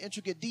wherewithal and the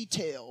intricate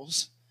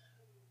details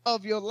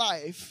of your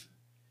life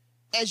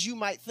as you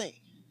might think.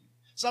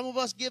 Some of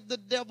us give the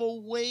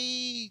devil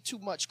way too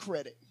much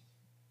credit.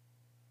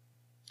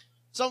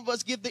 Some of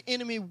us give the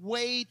enemy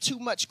way too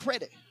much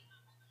credit.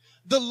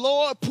 The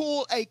Lord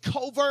pulled a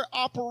covert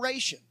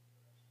operation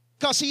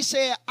because he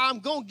said, I'm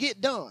going to get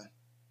done.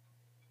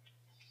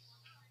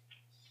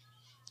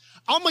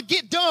 I'm going to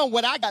get done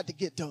what I got to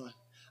get done.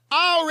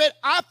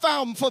 I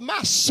found for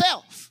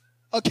myself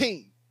a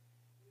king.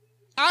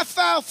 I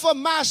found for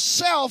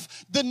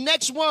myself the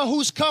next one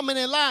who's coming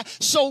in line.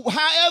 So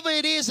however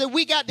it is that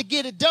we got to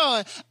get it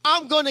done,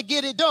 I'm going to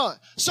get it done.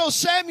 So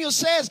Samuel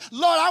says,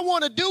 Lord, I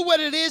want to do what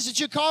it is that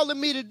you're calling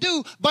me to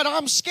do, but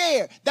I'm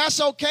scared. That's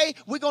okay.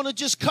 We're going to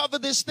just cover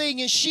this thing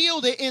and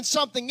shield it in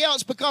something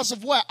else because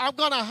of what? I'm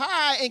going to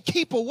hide and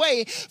keep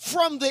away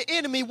from the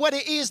enemy what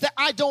it is that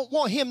I don't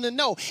want him to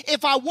know.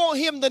 If I want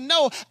him to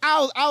know,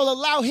 I'll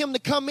allow him to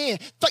come in.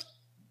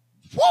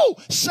 Woo!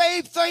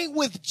 Same thing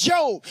with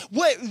Job.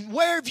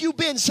 Where have you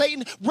been,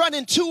 Satan?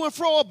 Running to and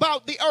fro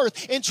about the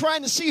earth and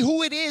trying to see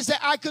who it is that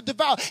I could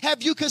devour.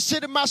 Have you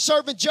considered my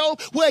servant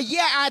Job? Well,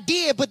 yeah, I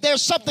did, but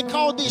there's something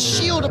called this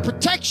shield of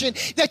protection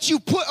that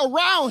you put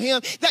around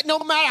him that no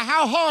matter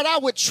how hard I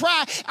would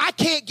try, I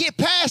can't get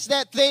past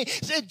that thing.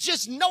 So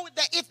just know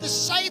that if the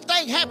same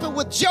thing happened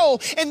with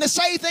Job and the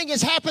same thing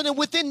is happening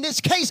within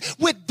this case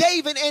with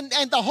David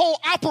and the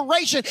whole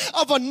operation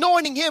of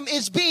anointing him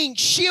is being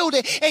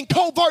shielded and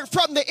covert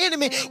from the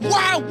enemy,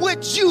 why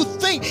would you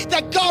think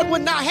that God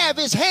would not have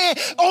his hand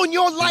on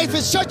your life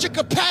in such a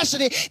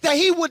capacity that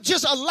he would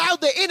just allow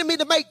the enemy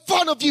to make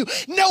fun of you?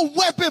 No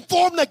weapon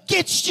formed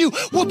against you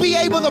will be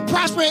able to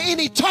prosper.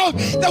 Any tongue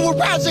that will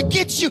rise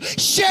against you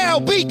shall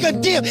be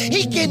condemned.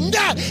 He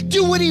cannot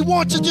do what he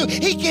wants to do.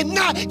 He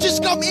cannot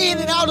just come in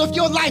and out of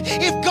your life.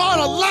 If God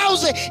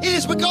allows it, it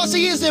is because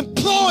he is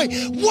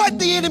employing what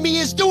the enemy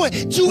is doing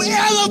to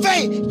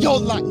elevate your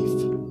life.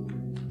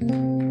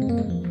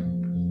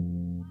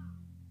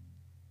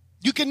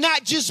 You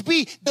cannot just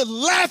be the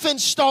laughing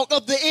stock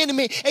of the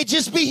enemy and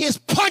just be his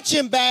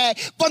punching bag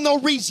for no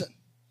reason.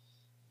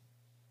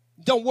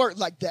 Don't work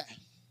like that.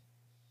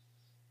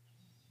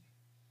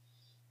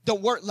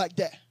 Don't work like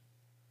that.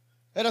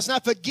 Let us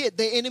not forget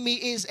the enemy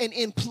is an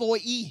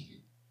employee.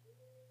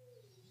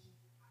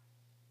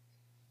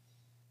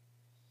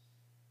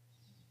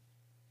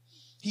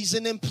 He's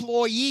an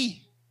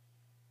employee.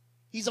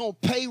 He's on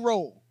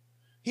payroll.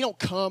 He don't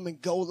come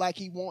and go like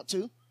he want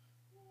to.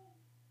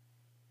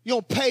 You're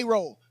on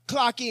payroll.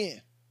 Clock in.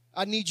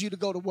 I need you to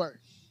go to work.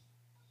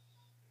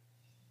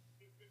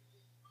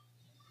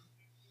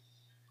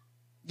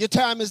 Your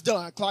time is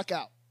done. Clock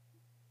out.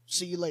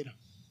 See you later.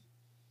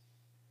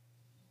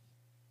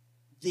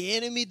 The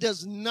enemy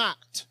does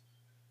not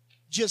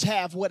just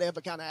have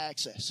whatever kind of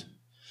access.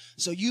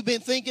 So you've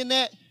been thinking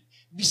that?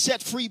 Be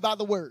set free by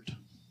the word.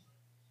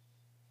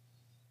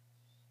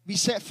 be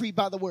set free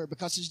by the word,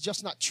 because it's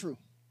just not true.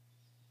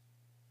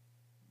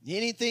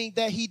 Anything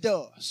that he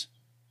does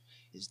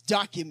is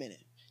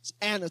documented, it's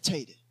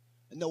annotated.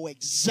 I know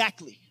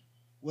exactly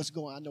what's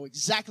going on. I know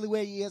exactly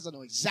where he is. I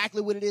know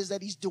exactly what it is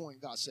that he's doing,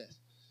 God says.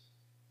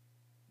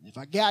 And if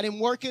I got him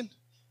working,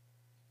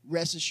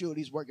 rest assured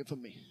he's working for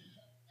me.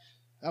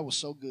 That was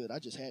so good. I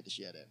just had to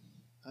share that.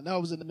 I know I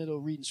was in the middle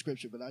of reading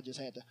scripture, but I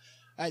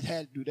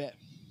had to do that.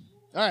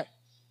 All right.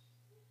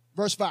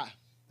 Verse 5.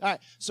 All right.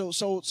 So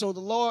the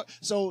Lord,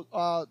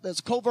 there's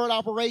a covert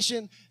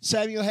operation.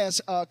 Samuel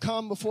has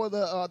come before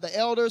the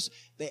elders.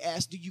 They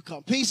asked, do you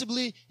come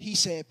peaceably? He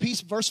said,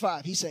 peace. Verse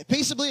 5. He said,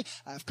 peaceably,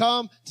 I've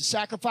come to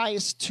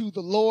sacrifice to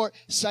the Lord.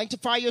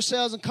 Sanctify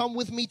yourselves and come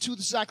with me to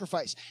the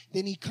sacrifice.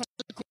 Then he comes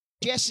to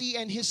Jesse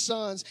and his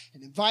sons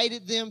and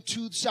invited them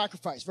to the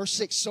sacrifice. Verse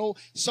 6.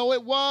 So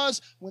it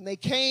was when they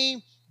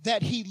came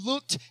that he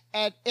looked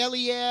at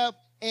Eliab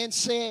and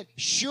said,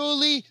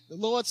 surely the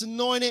Lord's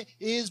anointed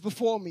is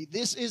before me.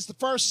 This is the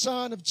first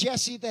son of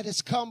Jesse that has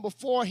come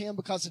before him,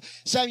 because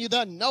Samuel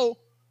doesn't know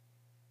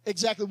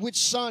exactly which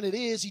son it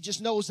is. He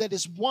just knows that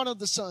it's one of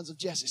the sons of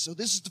Jesse. So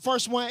this is the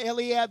first one,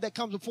 Eliab, that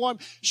comes before him.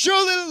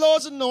 Surely the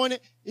Lord's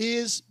anointed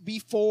is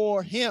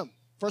before him.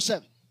 Verse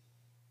 7.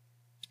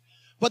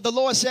 But the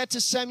Lord said to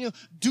Samuel,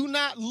 do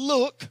not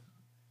look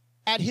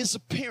at his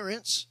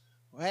appearance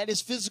or at his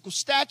physical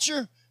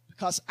stature,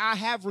 because I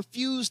have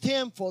refused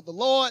him. For the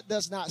Lord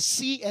does not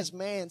see as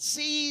man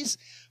sees.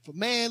 For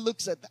man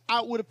looks at the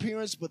outward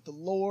appearance, but the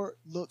Lord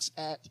looks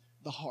at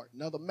the heart.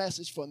 Another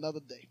message for another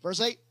day. Verse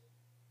 8.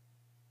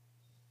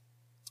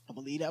 I'm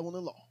going to leave that one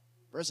alone.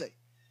 Verse 8.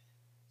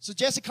 So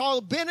Jesse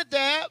called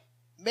Abinadab,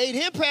 made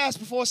him pass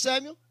before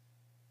Samuel.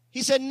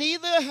 He said,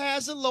 neither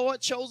has the Lord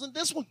chosen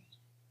this one.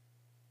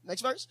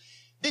 Next verse.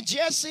 Then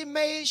Jesse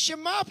made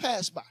Shammah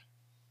pass by.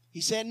 He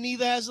said,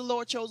 neither has the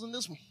Lord chosen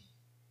this one.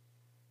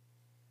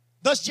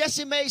 Thus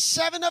Jesse made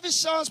 7 of his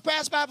sons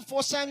pass by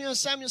before Samuel, and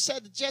Samuel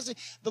said to Jesse,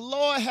 the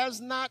Lord has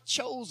not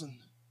chosen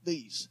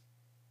these.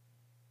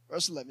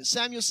 Verse 11.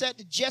 Samuel said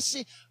to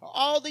Jesse, are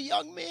all the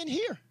young men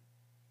here?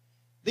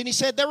 Then he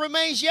said, there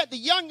remains yet the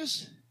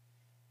youngest.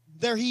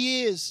 There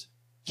he is,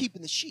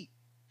 keeping the sheep.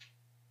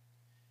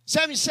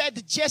 Samuel said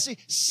to Jesse,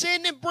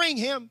 send and bring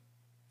him.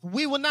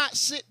 We will not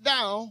sit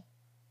down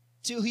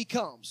till he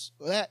comes.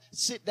 Well, that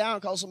sit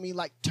down can also mean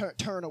like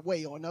turn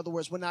away, or in other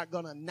words, we're not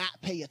going to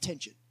not pay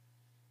attention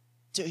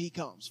till he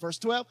comes. Verse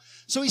 12.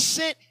 So he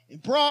sent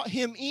and brought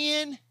him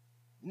in.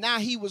 Now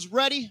he was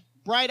ruddy,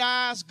 bright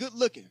eyes, good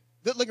looking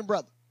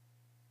brother.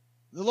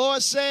 The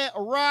Lord said,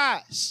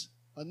 arise,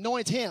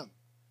 anoint him,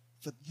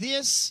 for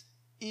this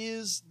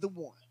is the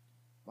one.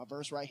 My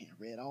verse right here.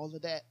 Read all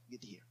of that.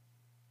 Get to here.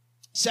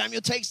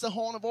 Samuel takes the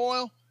horn of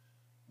oil,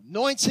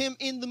 anoints him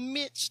in the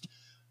midst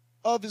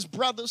of his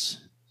brothers,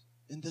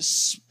 and the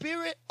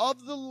Spirit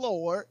of the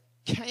Lord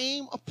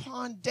came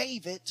upon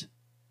David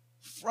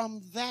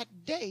from that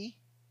day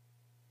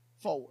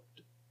forward.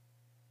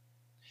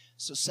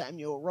 So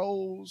Samuel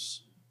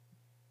arose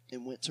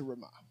and went to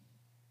Ramah.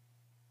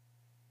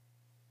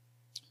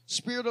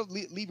 Spirit of,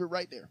 leave it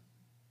right there.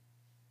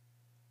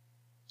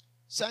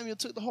 Samuel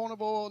took the horn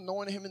of oil,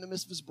 anointed him in the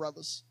midst of his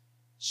brothers.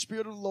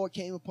 Spirit of the Lord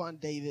came upon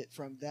David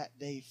from that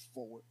day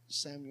forward.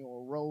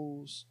 Samuel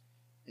arose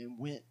and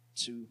went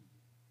to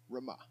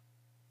Ramah.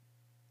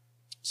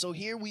 So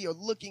here we are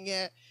looking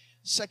at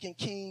the second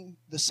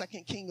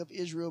king of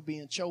Israel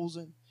being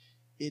chosen.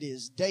 It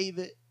is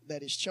David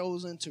that is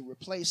chosen to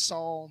replace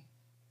Saul.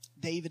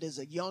 David is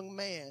a young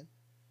man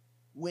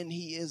when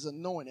he is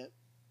anointed,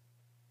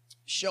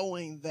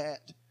 showing that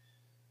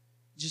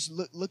just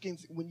looking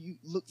when you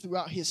look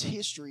throughout his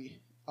history,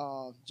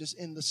 just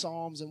in the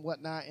Psalms and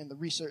whatnot, and the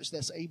research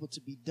that's able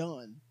to be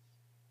done,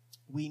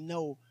 we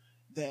know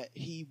that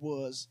he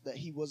was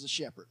a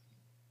shepherd.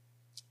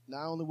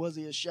 Not only was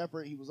he a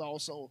shepherd, he was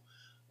also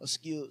a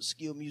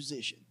skilled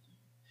musician.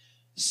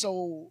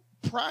 So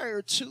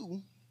prior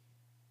to,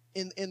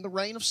 in the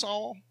reign of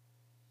Saul,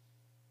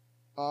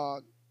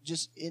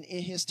 just in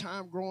his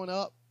time growing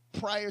up,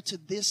 prior to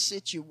this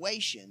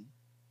situation,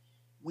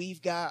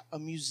 we've got a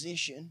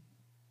musician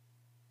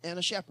and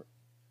a shepherd.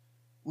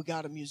 We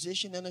got a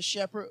musician and a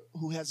shepherd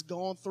who has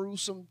gone through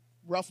some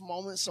rough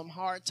moments, some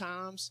hard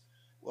times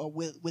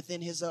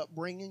within his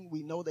upbringing.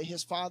 We know that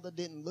his father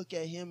didn't look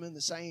at him in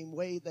the same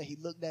way that he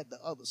looked at the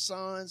other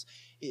sons.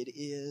 It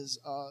is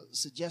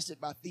suggested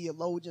by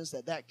theologians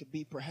that could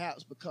be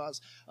perhaps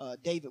because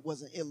David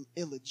was an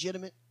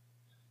illegitimate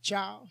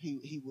child.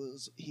 He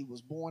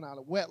was born out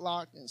of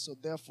wedlock, and so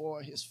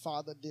therefore his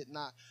father did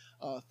not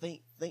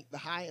think the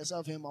highest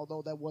of him,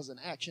 although that was an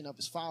action of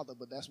his father.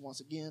 But that's once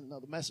again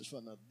another message for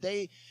another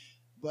day.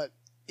 But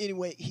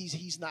anyway,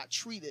 he's not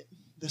treated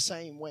the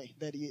same way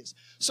that he is.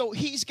 So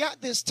he's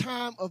got this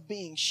time of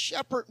being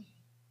shepherd,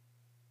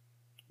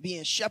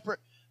 being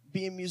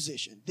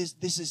musician. This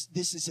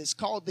is his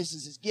call. This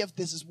is his gift.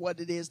 This is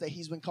what it is that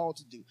he's been called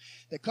to do.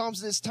 There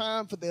comes this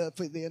time for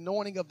the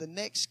anointing of the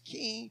next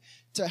king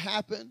to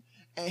happen,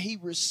 and he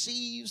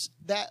receives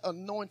that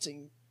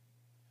anointing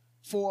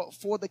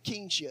for the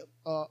kingship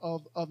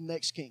of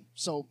next king.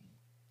 So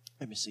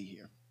Let me see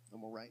here. I'm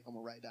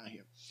gonna write down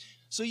here.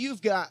 So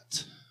you've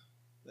got,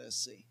 let's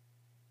see.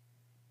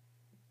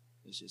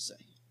 Let's just say,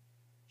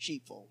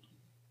 sheepfold.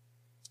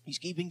 He's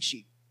keeping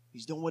sheep.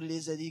 He's doing what it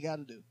is that he got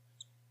to do.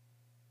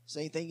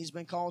 Same thing he's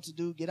been called to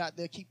do. Get out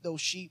there, keep those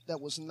sheep. That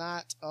was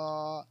not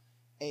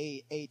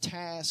a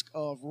task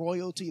of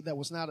royalty. That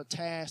was not a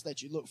task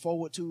that you look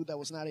forward to. That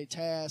was not a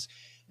task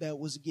that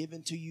was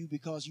given to you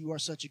because you are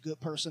such a good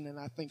person and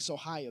I think so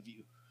high of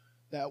you.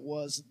 That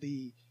was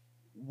the,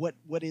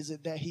 what is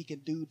it that he can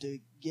do to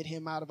get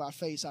him out of our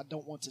face? I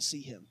don't want to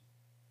see him.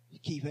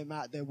 Keep him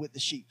out there with the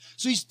sheep.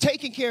 So he's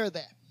taking care of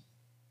that.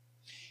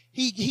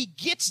 He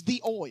gets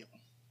the oil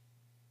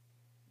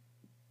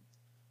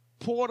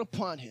poured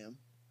upon him,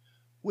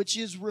 which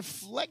is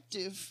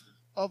reflective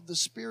of the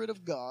Spirit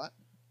of God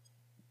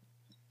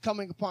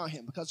coming upon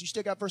him. Because you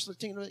still got verse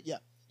 13 of it?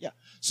 Yeah.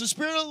 So the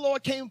Spirit of the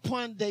Lord came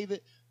upon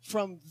David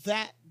from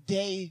that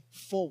day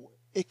forward.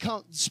 The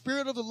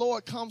Spirit of the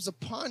Lord comes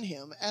upon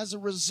him as a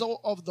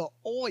result of the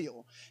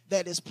oil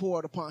that is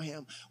poured upon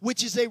him,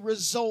 which is a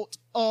result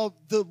of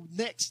the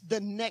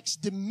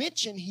next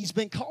dimension he's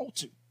been called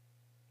to.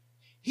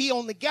 He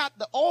only got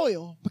the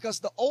oil because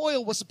the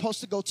oil was supposed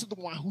to go to the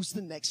one who's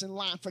the next in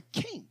line for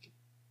king.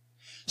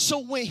 So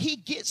when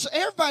so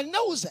everybody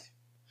knows that.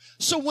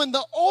 So when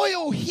the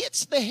oil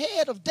hits the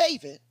head of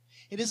David,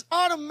 it is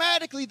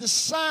automatically the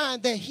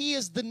sign that he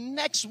is the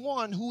next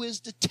one who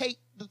is to take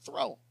the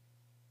throne.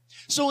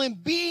 So in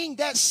being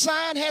that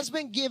sign has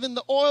been given,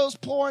 the oil's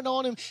pouring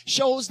on him,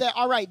 shows that,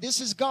 all right,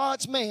 this is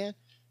God's man.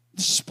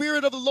 The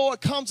Spirit of the Lord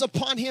comes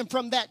upon him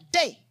from that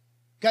day.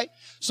 Okay,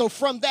 so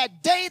from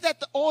that day that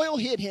the oil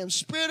hit him,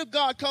 Spirit of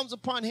God comes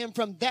upon him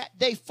from that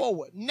day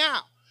forward.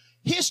 Now,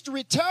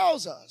 history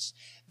tells us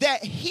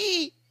that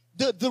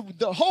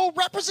the whole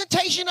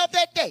representation of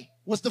that day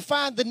was to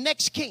find the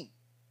next king.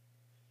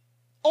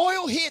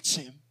 Oil hits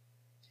him.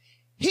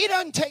 He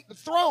doesn't take the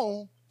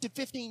throne till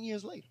 15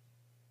 years later.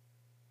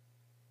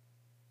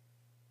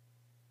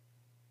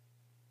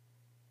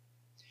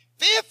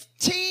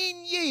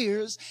 15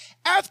 years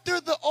after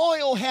the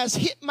oil has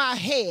hit my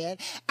head,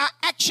 I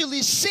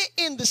actually sit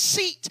in the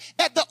seat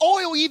that the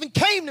oil even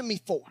came to me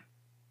for.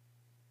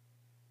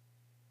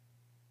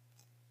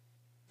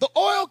 The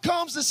oil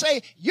comes to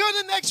say, you're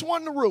the next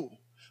one to rule.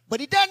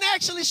 But he doesn't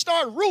actually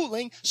start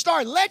ruling,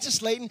 start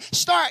legislating,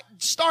 start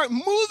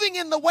moving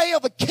in the way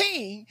of a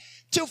king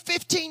till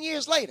 15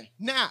 years later.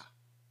 Now,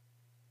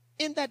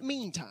 in that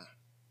meantime,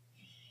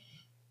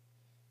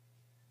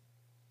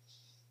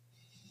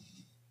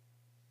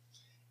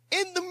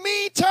 in the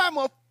meantime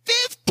of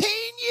 15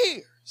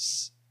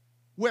 years,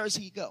 where does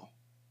he go?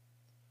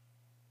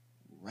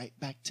 Right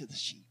back to the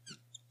sheep.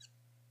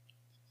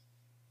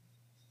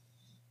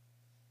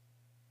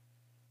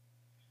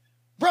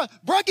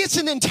 Bruh gets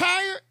an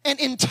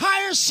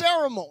entire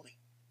ceremony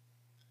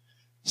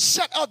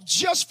set up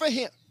just for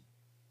him.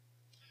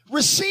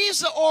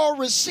 Receives the oil,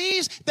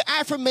 receives the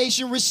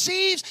affirmation,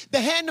 receives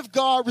the hand of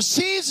God,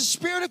 receives the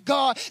Spirit of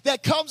God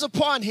that comes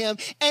upon him.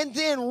 And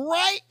then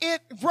right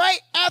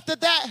after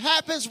that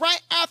happens,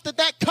 right after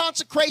that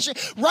consecration,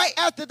 right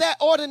after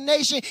that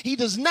ordination, he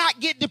does not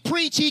get to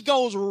preach. He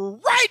goes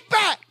right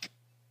back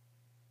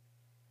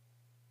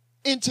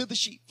into the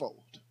sheepfold.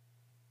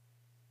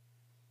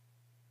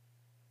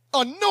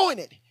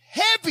 Anointed,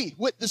 heavy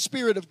with the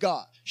Spirit of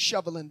God,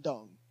 shoveling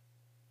dung.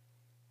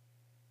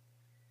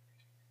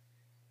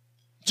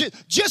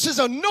 Just as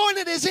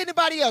anointed as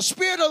anybody else,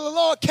 Spirit of the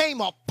Lord came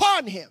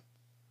upon him.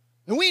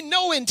 And we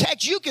know in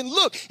text, you can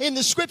look in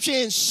the scripture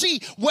and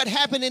see what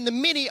happened in the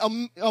many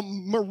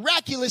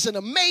miraculous and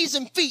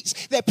amazing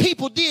feats that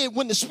people did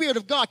when the Spirit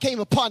of God came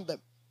upon them.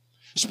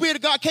 The Spirit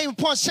of God came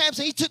upon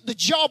Samson. He took the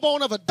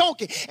jawbone of a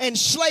donkey and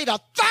slayed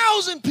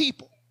 1,000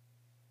 people.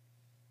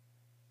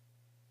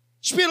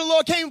 Spirit of the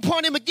Lord came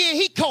upon him again.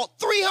 He caught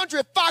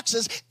 300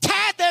 foxes,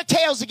 tied their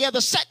tails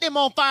together, set them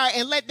on fire,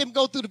 and let them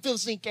go through the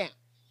Philistine camp.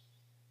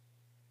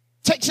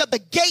 Takes up the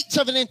gates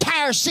of an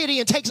entire city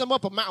and takes them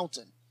up a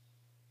mountain.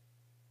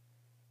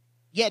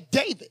 Yet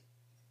David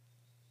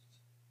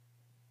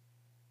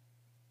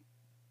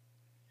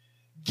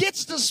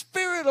gets the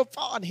Spirit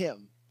upon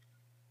him.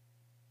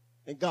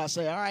 And God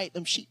say, all right,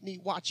 them sheep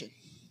need watching.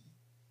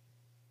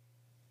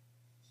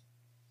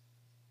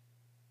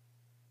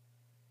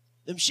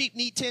 Them sheep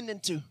need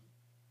tending to.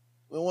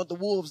 We don't want the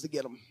wolves to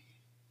get them.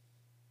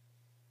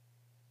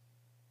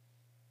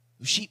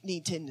 The sheep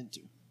need tending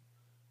to.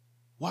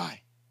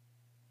 Why?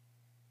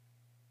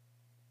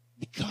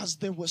 Because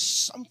there was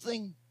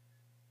something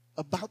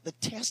about the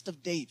test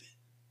of David.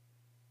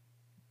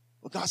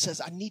 Well, God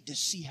says, I need to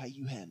see how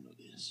you handle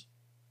this.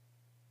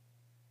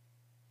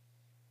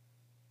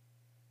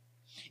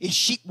 Is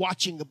sheep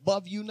watching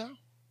above you now?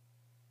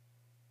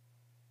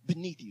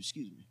 Beneath you,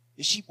 excuse me.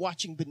 Is sheep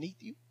watching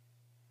beneath you?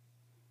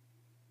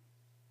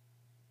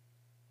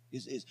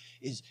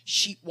 Is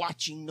sheep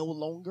watching no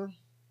longer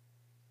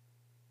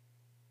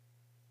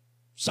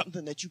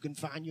something that you can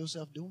find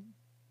yourself doing?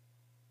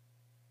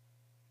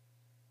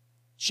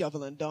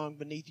 Shoveling dung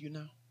beneath you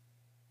now?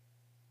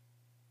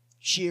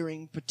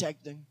 Shearing,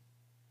 protecting,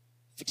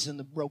 fixing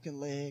the broken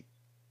leg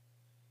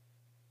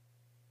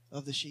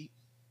of the sheep?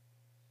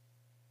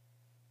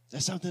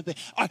 That's something big.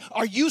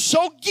 Are you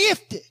so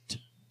gifted?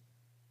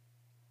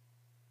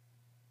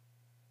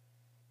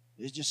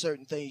 There's just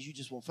certain things you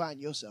just won't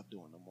find yourself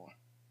doing no more.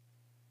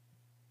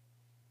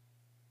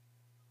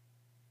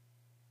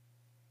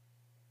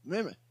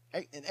 Remember,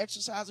 an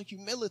exercise of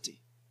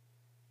humility.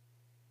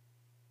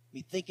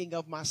 Me thinking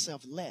of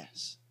myself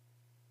less.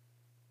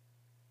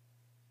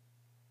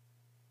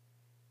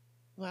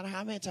 No matter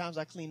how many times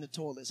I clean the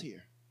toilets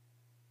here,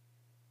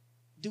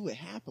 do it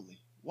happily.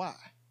 Why?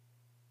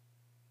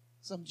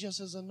 Because I'm just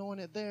as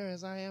anointed there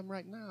as I am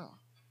right now.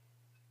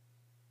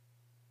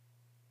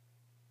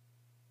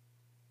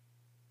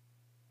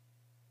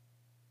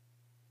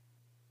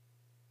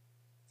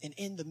 And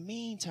in the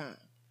meantime,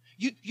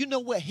 you know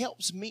what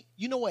helps me?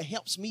 You know what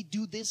helps me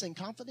do this in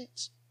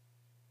confidence?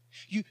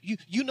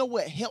 You know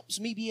what helps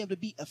me be able to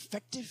be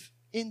effective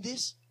in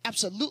this?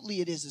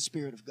 Absolutely, it is the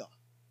Spirit of God.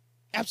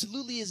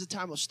 Absolutely is a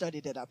time of study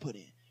that I put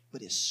in.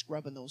 But it's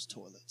scrubbing those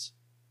toilets.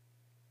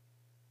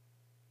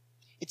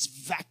 It's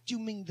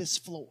vacuuming this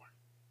floor.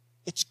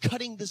 It's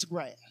cutting this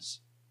grass.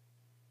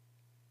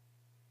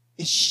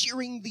 It's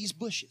shearing these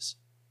bushes.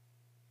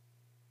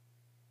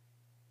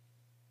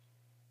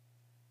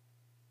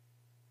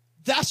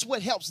 That's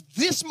what helps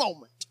this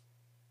moment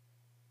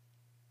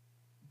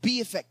be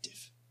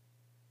effective.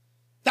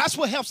 That's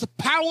what helps the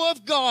power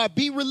of God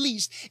be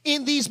released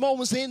in these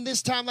moments, in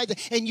this time like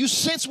that. And you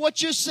sense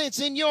what you sense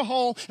in your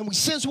home, and we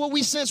sense what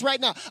we sense right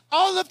now.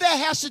 All of that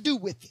has to do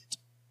with it.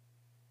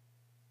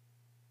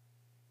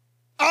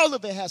 All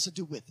of it has to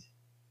do with it.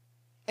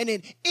 And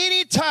in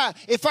any time,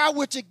 if I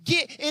were to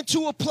get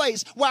into a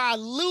place where I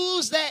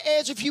lose that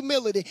edge of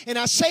humility and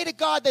I say to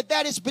God that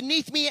that is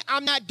beneath me,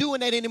 I'm not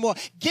doing that anymore,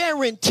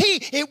 guarantee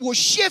it will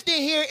shift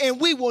in here and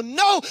we will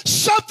know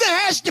something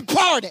has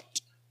departed.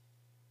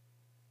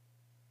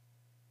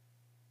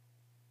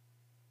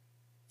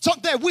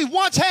 Something that we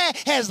once had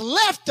has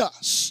left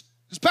us.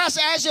 Because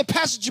Pastor Ashley and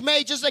Pastor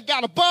Jermaine just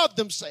got above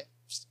themselves.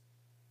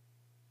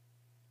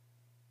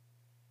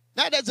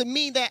 That doesn't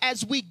mean that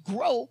as we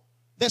grow,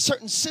 that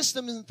certain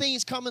systems and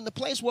things come into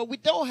place where we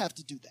don't have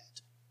to do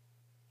that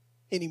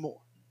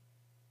anymore.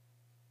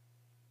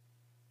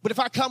 But if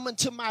I come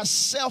into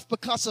myself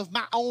because of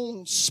my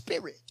own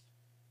spirit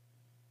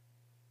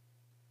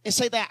and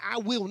say that I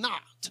will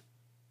not,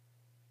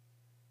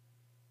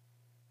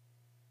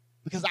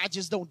 because I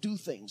just don't do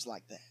things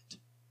like that,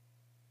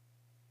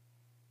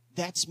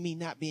 that's me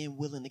not being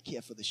willing to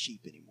care for the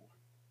sheep anymore.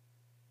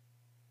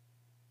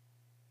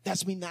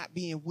 That's me not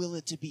being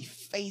willing to be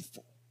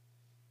faithful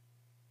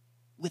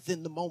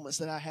within the moments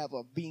that I have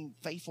of being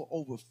faithful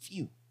over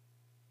few.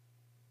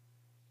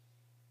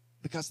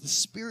 Because the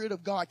Spirit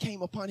of God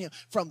came upon him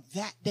from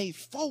that day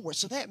forward.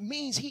 So that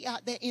means he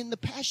out there in the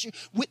pasture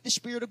with the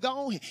Spirit of God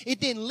on him.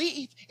 It didn't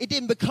leave. It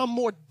didn't become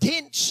more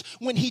dense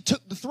when he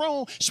took the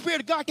throne.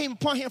 Spirit of God came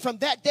upon him from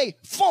that day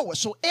forward.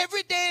 So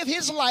every day of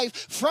his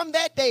life from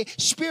that day,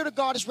 Spirit of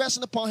God is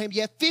resting upon him.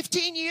 Yet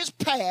 15 years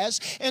pass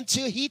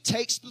until he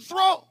takes the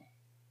throne.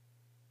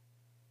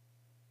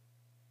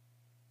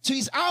 So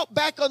he's out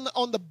back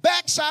on the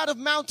backside of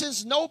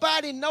mountains.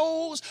 Nobody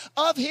knows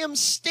of him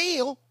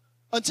still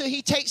until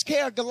he takes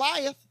care of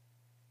Goliath.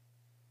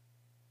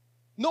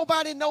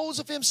 Nobody knows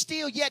of him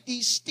still, yet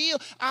he's still,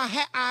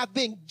 I've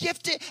been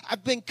gifted,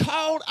 I've been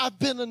called, I've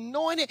been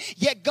anointed,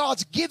 yet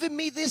God's given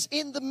me this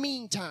in the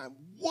meantime.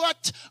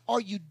 What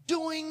are you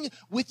doing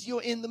with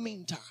your in the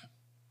meantime?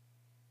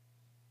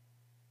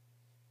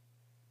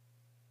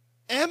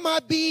 Am I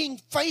being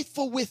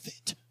faithful with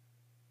it?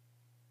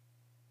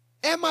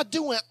 Am I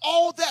doing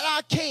all that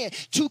I can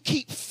to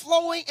keep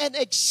flowing and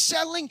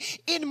excelling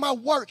in my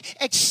work,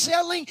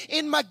 excelling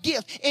in my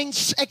gift, and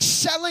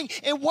excelling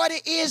in what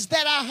it is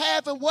that I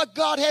have and what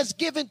God has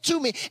given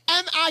to me?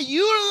 Am I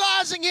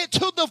utilizing it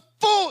to the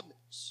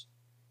fullness?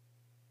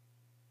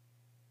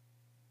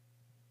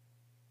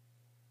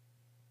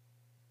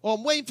 Or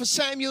I'm waiting for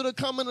Samuel to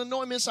come and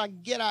anoint me so I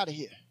can get out of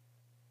here.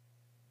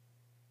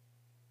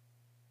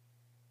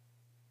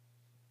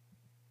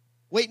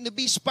 Waiting to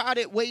be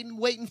spotted,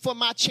 waiting for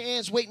my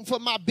chance, waiting for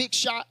my big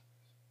shot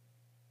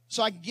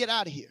so I can get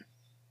out of here.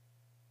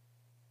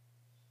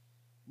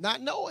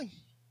 Not knowing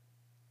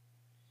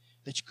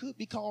that you could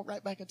be called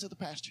right back into the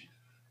pasture.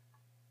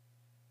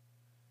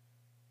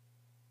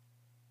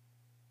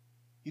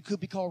 You could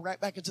be called right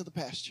back into the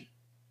pasture.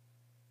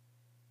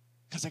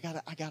 Because I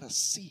gotta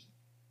see.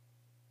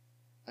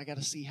 I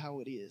gotta see how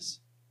it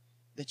is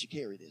that you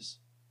carry this.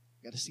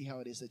 Got to see how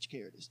it is that you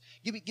carry this.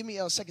 Give me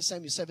 2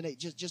 Samuel 7:8.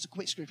 Just a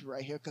quick scripture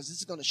right here, because this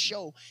is going to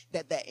show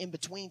that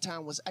in-between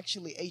time was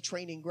actually a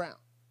training ground.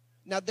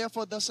 Now,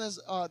 therefore, thus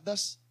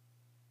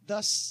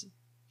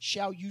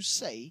shall you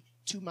say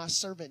to my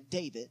servant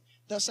David,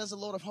 thus says the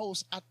Lord of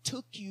hosts, I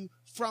took you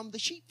from the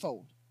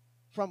sheepfold,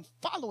 from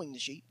following the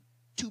sheep,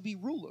 to be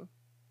ruler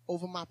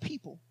over my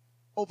people,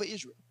 over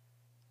Israel.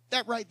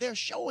 That right there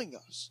showing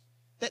us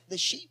that the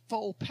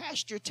sheepfold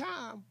pasture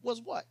time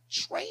was what?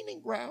 Training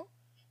ground.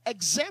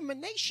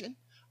 Examination.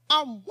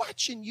 I'm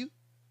watching you.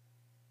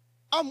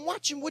 I'm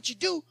watching what you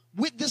do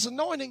with this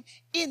anointing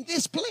in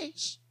this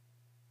place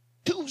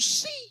to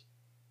see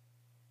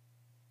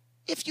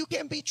if you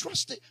can be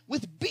trusted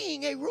with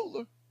being a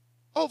ruler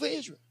over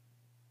Israel.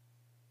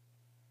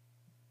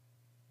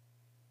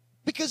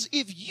 Because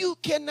if you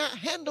cannot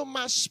handle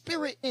my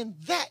spirit in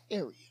that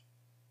area,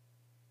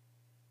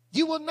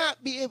 you will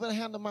not be able to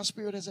handle my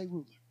spirit as a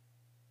ruler.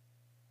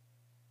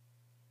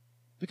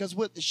 Because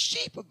what the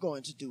sheep are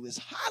going to do is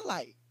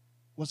highlight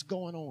what's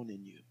going on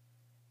in you.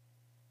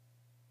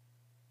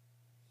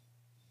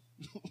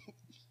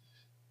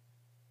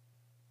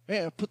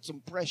 Man, put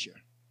some pressure.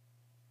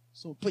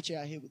 So put you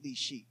out here with these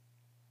sheep.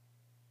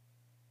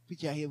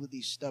 Put you out here with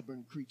these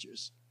stubborn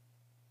creatures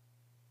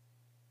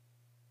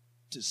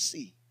to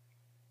see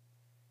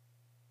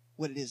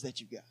what it is that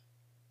you got.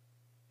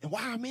 And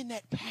while I'm in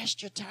that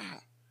pasture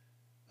time,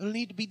 I don't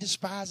need to be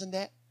despising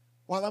that.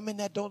 While I'm in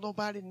that, don't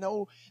nobody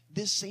know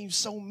this seems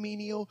so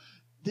menial.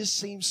 This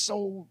seems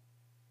so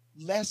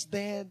less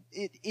than.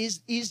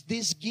 Is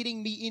this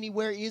getting me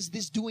anywhere? Is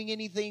this doing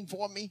anything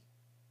for me?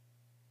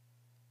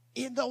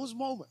 In those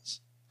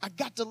moments, I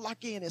got to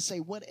lock in and say,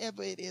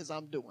 whatever it is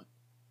I'm doing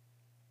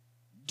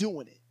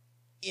it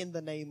in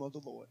the name of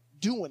the Lord.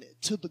 Doing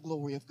it to the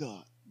glory of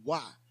God.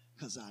 Why?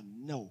 Because I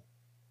know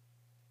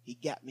he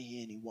got me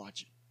here and he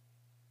watching.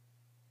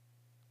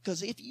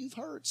 Because if you've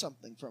heard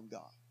something from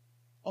God,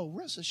 oh,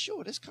 rest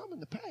assured it's coming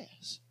to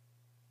pass.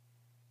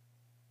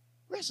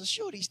 Rest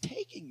assured he's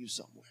taking you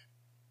somewhere.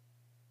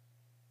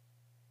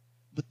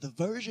 But the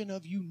version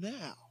of you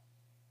now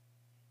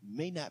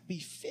may not be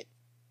fit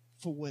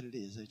for what it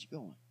is that you're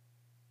going.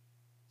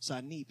 So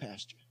I need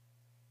pasture.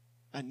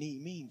 I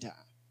need meantime.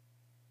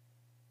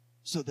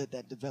 So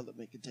that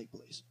development can take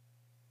place.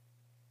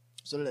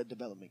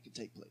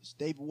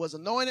 David was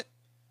anointed,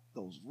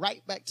 goes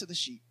right back to the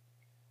sheep.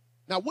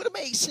 Now, would have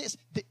made sense.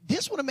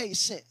 This would have made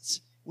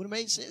sense. Would have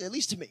made sense, at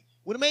least to me.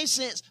 Would have made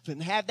sense for him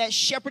to have that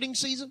shepherding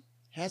season.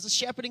 Has a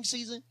shepherding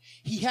season.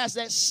 He has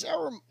that a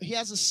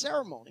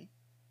ceremony.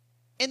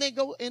 And then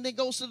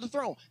goes to the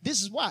throne.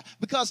 This is why.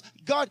 Because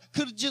God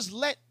could have just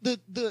let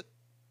the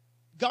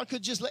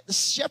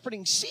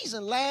shepherding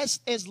season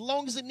last as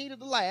long as it needed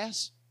to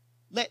last.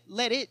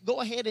 Let it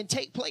go ahead and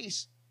take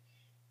place.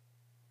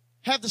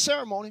 Have the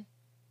ceremony.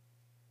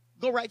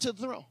 Go right to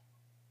the throne.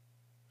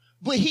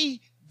 But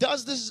he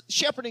does this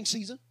shepherding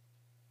season.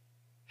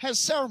 Has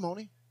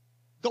ceremony.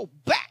 Go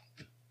back.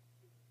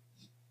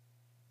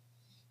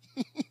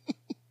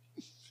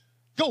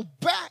 Go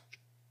back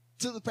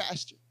to the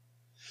pasture.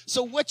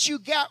 So what you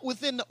got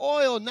within the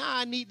oil, now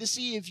I need to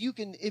see if you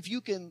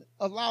can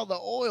allow the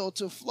oil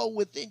to flow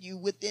within you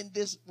within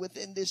this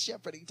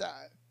shepherding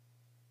time.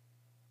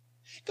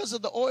 Because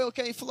if the oil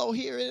can't flow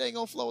here, it ain't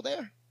gonna flow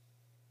there.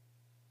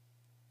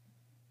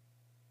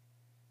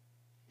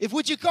 If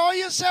what you call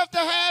yourself to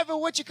have and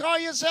what you call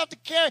yourself to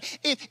carry,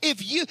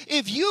 if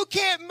you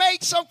can't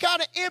make some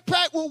kind of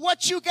impact with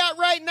what you got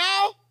right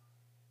now,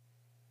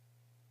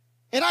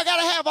 and I got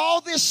to have all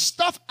this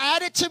stuff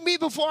added to me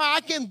before I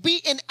can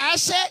be an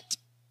asset,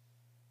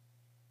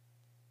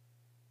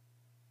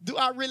 do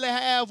I really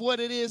have what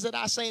it is that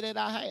I say that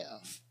I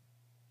have?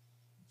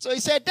 So he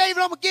said,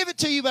 David, I'm going to give it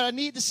to you, but I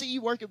need to see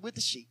you working with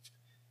the sheep.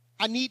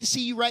 I need to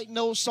see you writing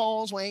those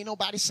songs where ain't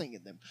nobody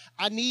singing them.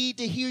 I need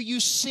to hear you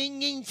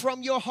singing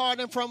from your heart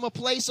and from a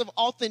place of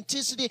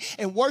authenticity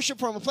and worship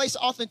from a place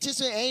of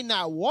authenticity. Ain't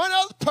not one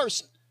other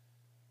person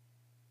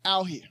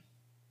out here.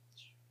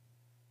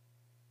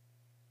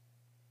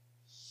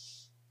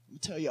 Let me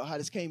tell y'all how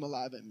this came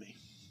alive in me.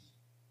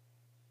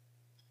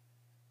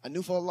 I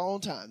knew for a long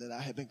time that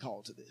I had been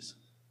called to this.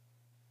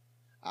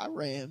 I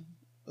ran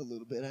a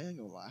little bit, I ain't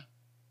gonna lie.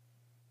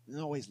 I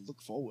didn't always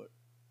look forward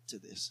to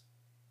this.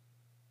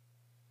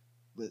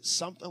 But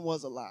something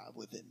was alive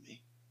within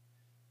me.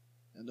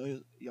 I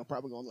know y'all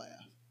probably gonna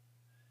laugh.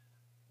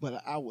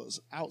 But I was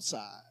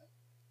outside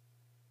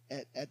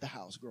at the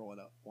house growing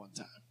up one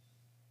time.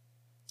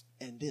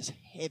 And this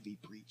heavy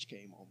preach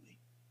came on me.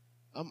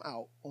 I'm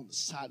out on the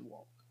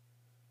sidewalk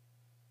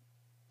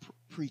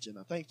preaching.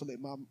 Now, thankfully,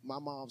 my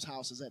mom's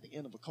house is at the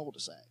end of a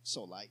cul-de-sac.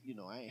 So, I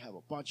ain't have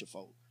a bunch of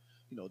folk,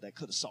 that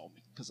could have saw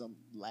me because I'm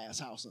the last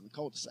house in the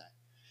cul-de-sac.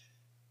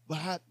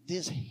 But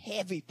this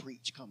heavy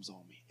preach comes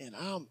on me, and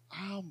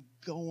I'm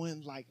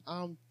going like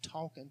I'm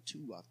talking to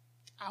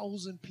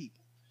 1,000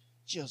 people,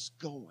 just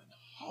going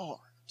hard.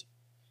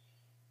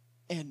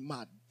 And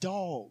my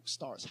dog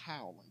starts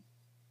howling.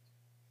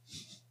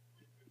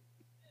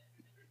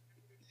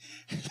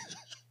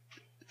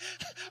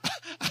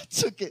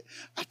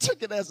 I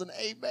took it as an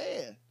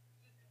amen.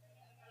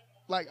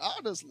 Like,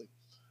 honestly,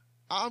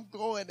 I'm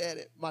going at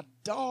it. My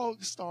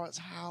dog starts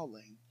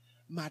howling.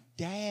 My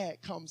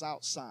dad comes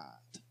outside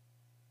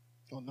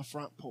on the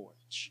front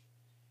porch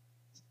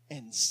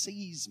and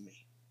sees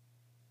me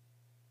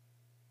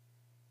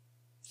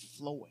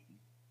flowing.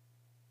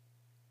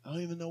 I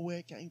don't even know where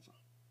it came from.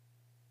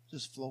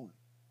 Just flowing.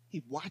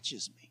 He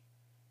watches me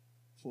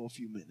for a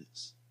few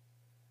minutes.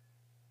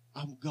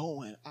 I'm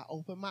going. I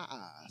open my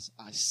eyes.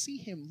 I see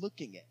him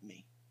looking at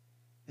me.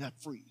 And I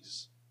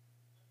freeze.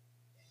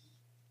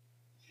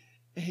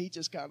 And he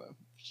just kind of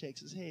shakes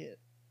his head,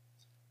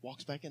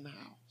 walks back in the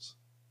house.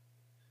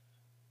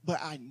 But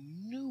I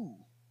knew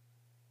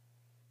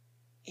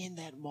in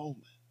that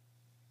moment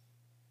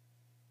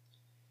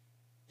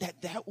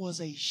that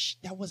was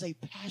a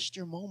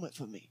pasture moment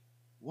for me.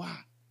 Why?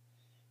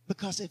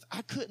 Because if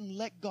I couldn't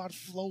let God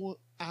flow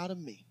out of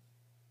me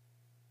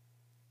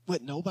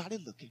with nobody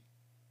looking,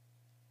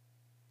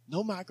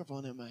 no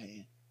microphone in my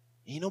hand,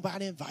 ain't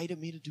nobody invited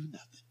me to do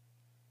nothing.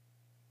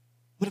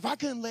 But if I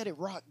couldn't let it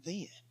rock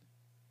then,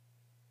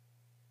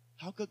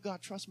 how could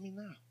God trust me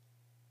now?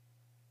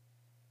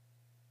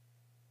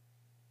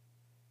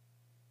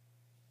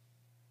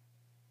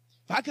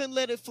 If I couldn't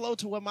let it flow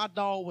to where my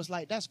dog was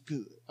like, that's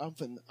good, I'm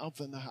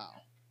finna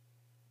howl.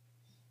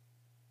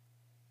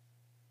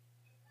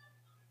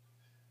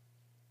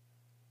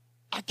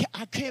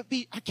 I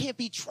can't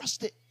be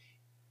trusted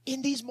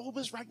in these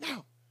moments right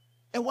now.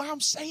 And what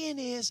I'm saying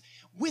is,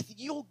 with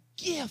your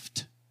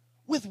gift,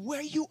 with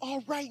where you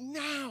are right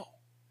now,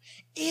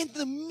 in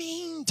the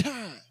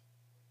meantime,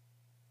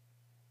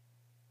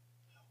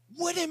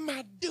 what am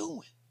I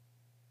doing?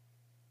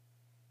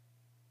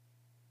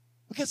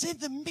 Because in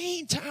the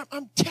meantime,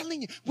 I'm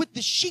telling you, with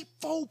the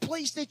sheepfold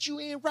place that you're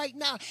in right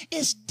now,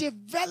 it's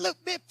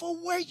development for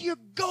where you're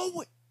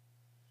going.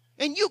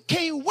 And you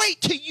can't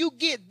wait till you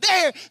get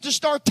there to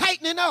start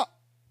tightening up.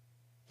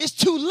 It's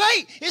too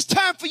late. It's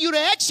time for you to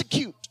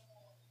execute.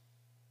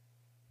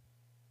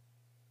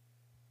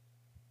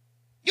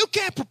 You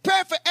can't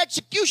prepare for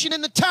execution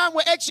in the time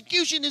where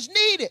execution is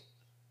needed.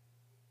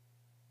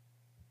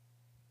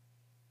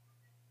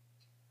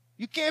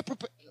 You can't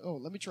prepare. Oh,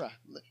 let me try.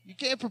 You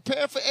can't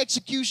prepare for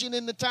execution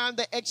in the time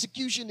that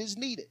execution is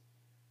needed.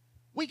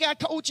 We got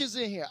coaches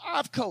in here.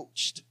 I've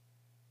coached.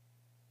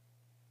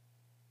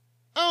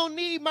 I don't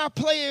need my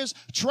players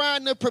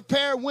trying to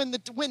prepare when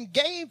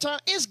game time.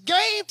 It's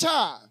game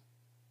time.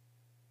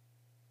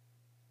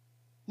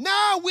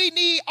 Now we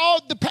need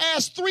all the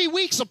past 3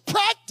 weeks of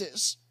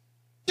practice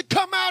to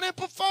come out and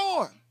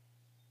perform.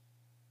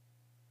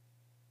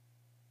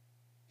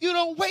 You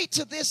don't wait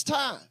till this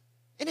time.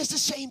 And it's the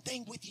same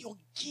thing with your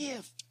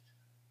gift.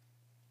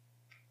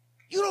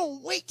 You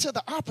don't wait till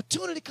the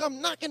opportunity come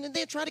knocking and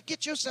then try to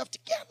get yourself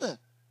together.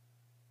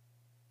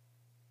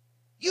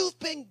 You've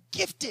been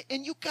gifted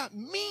and you got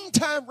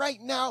meantime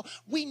right now.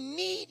 We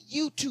need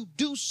you to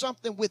do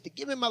something with it.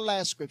 Give me my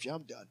last scripture.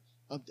 I'm done.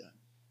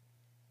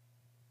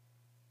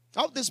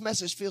 I hope this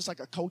message feels like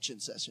a coaching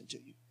session to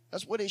you.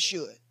 That's what it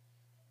should.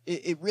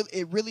 It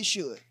really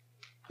should.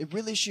 It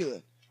really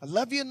should. I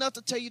love you enough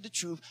to tell you the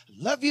truth. I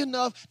love you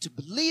enough to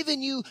believe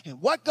in you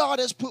and what God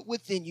has put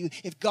within you.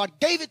 If God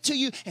gave it to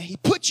you and he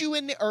put you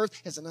in the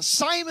earth as an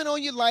assignment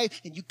on your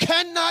life and you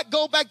cannot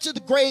go back to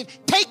the grave,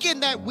 taking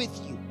that with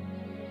you.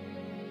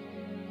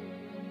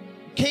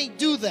 You can't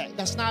do that.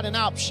 That's not an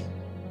option.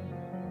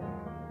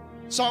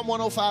 Psalm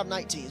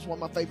 105:19 is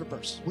one of my favorite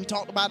verses. We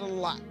talked about it a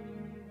lot,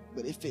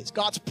 but it fits.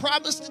 God's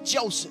promise to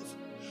Joseph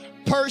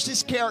purged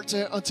his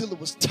character until it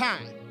was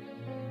time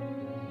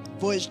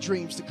for his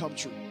dreams to come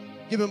true.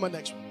 Give me my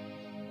next one.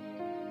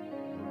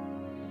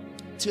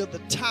 Till the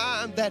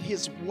time that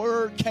his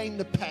word came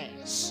to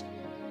pass.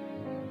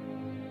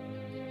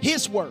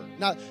 His word.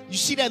 Now, you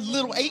see that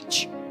little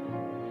h?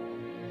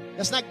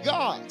 That's not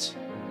God's.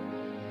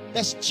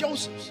 That's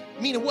Joseph's.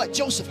 Meaning what?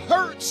 Joseph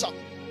heard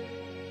something.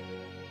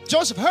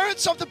 Joseph heard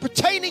something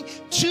pertaining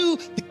to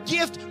the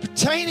gift,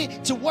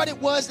 pertaining to what it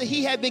was that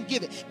he had been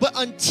given. But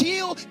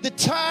until the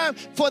time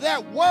for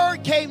that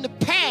word came to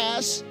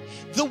pass,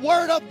 the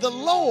word of the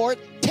Lord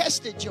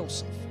tested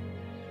Joseph.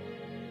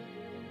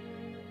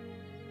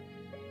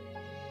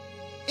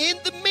 In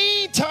the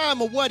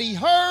meantime of what he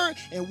heard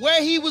and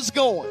where he was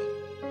going,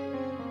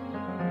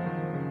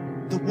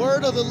 the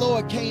word of the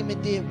Lord came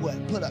and did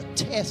what? Put a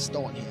test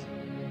on him.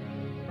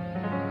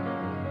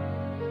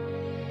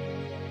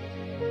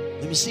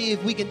 Let me see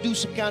if we can do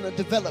some kind of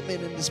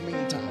development in this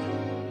meantime.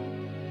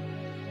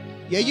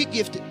 Yeah, you're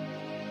gifted.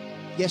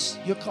 Yes,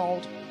 you're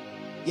called.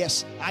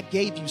 Yes, I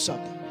gave you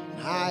something.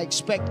 I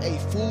expect a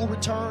full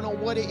return on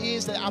what it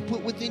is that I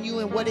put within you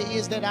and what it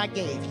is that I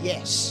gave.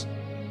 Yes.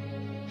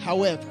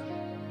 However,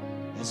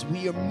 as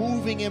we are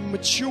moving and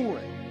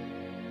maturing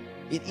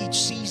in each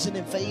season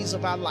and phase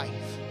of our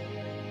life,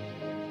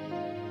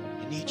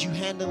 I need you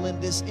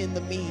handling this in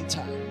the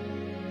meantime.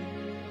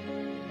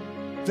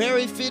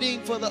 Very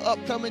fitting for the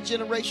upcoming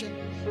generation,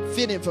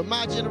 fitting for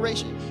my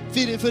generation,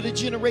 fitting for the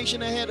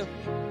generation ahead of me.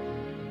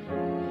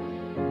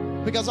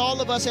 Because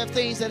all of us have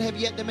things that have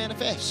yet to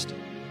manifest.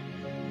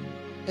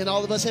 And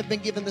all of us have been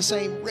given the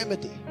same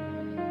remedy.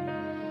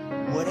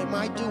 What am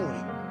I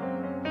doing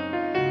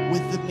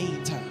with the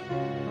meantime?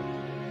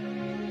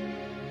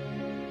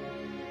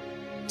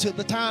 Till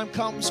the time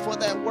comes for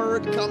that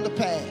word to come to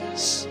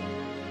pass.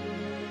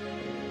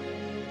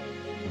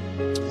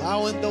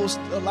 Allowing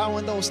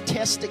those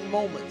testing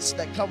moments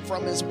that come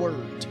from his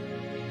word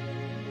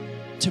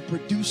to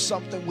produce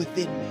something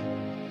within me.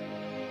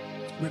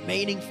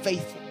 Remaining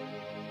faithful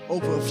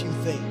over a few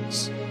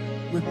things.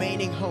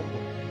 Remaining humble.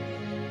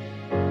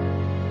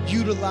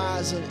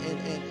 Utilizing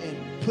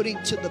and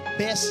putting to the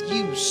best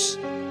use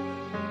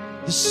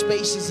the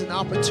spaces and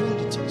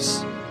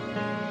opportunities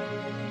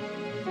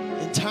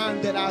and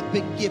time that I've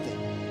been given,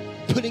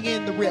 putting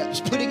in the reps,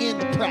 putting in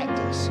the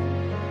practice,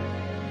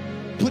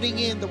 putting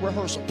in the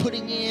rehearsal,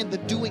 putting in the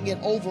doing it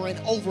over and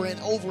over and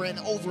over and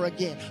over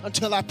again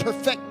until I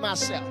perfect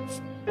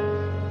myself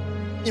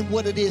in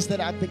what it is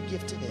that I've been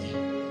gifted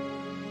in.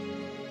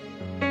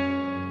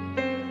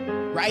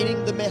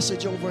 Writing the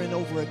message over and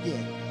over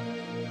again.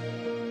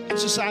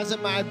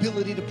 Exercising my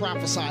ability to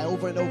prophesy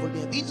over and over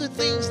again. These are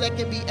things that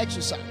can be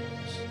exercised.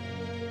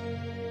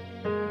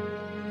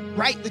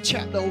 Write the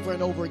chapter over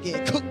and over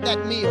again. Cook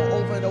that meal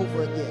over and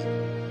over again.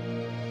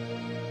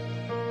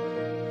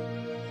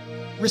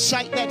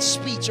 Recite that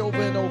speech over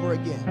and over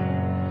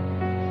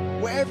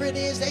again. Wherever it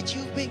is that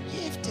you've been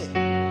gifted,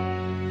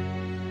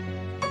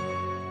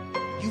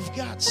 you've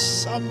got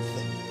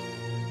something.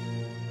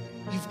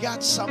 You've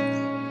got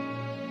something.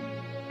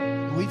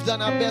 We've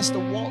done our best to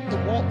walk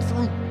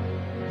through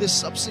this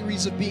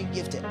sub-series of being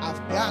gifted. I've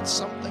got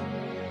something.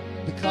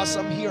 Because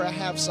I'm here, I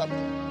have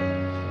something.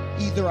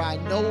 Either I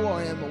know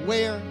or am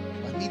aware,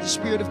 or I need the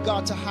Spirit of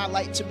God to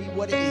highlight to me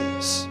what it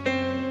is.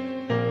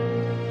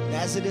 And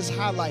as it is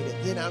highlighted,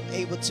 then I'm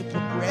able to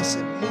progress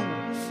and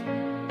move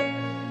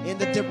in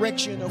the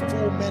direction of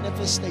full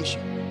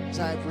manifestation. As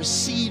I've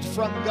received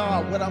from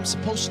God what I'm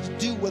supposed to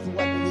do with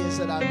what it is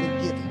that I've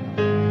been given.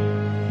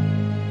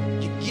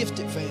 You're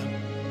gifted, fam.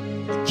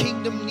 The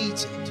kingdom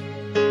needs it.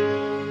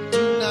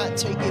 Do not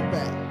take it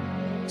back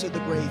to the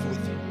grave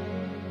with you.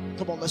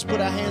 Come on, let's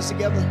put our hands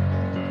together.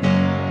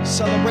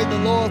 Celebrate the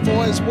Lord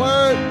for His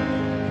word.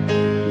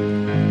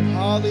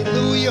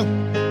 Hallelujah.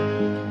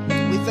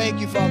 We thank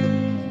you, Father.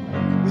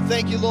 We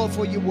thank you, Lord,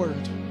 for your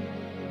word.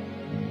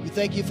 We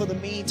thank you for the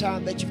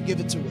meantime that you've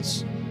given to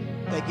us.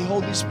 Thank you,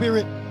 Holy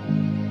Spirit,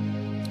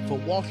 for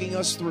walking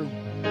us through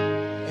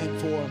and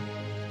for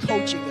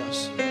coaching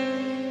us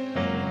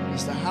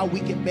as to how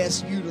we can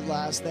best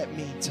utilize that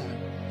meantime.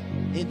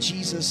 In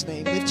Jesus'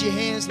 name, lift your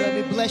hands. Let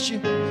me bless you.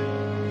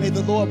 May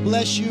the Lord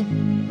bless you,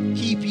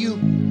 keep you,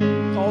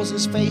 cause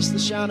His face to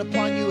shine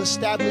upon you,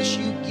 establish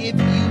you, give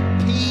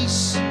you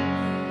peace.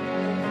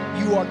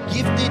 You are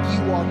gifted.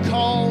 You are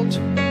called.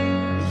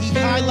 May He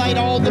highlight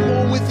all the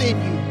more within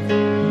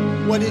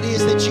you what it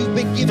is that you've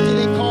been gifted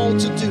and called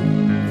to do.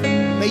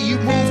 May you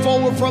move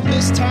forward from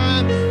this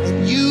time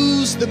and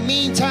use the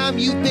meantime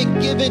you've been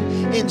given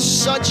in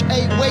such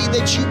a way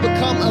that you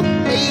become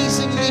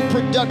amazingly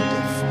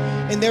productive.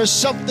 And there's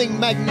something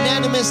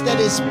magnanimous that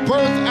is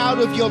birthed out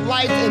of your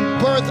life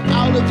and birthed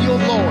out of your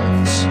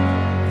loins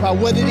by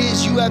what it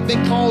is you have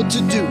been called to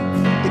do.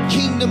 The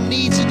kingdom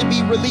needs it to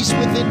be released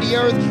within the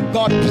earth.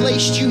 God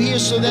placed you here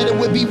so that it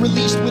would be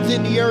released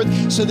within the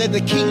earth, so that the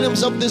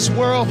kingdoms of this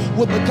world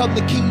will become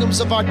the kingdoms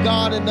of our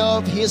God and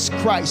of His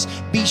Christ.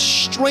 Be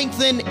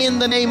strengthened in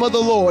the name of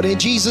the Lord. In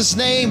Jesus'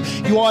 name,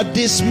 you are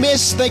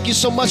dismissed. Thank you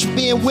so much for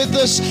being with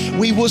us.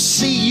 We will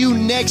see you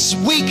next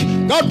week.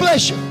 God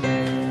bless you.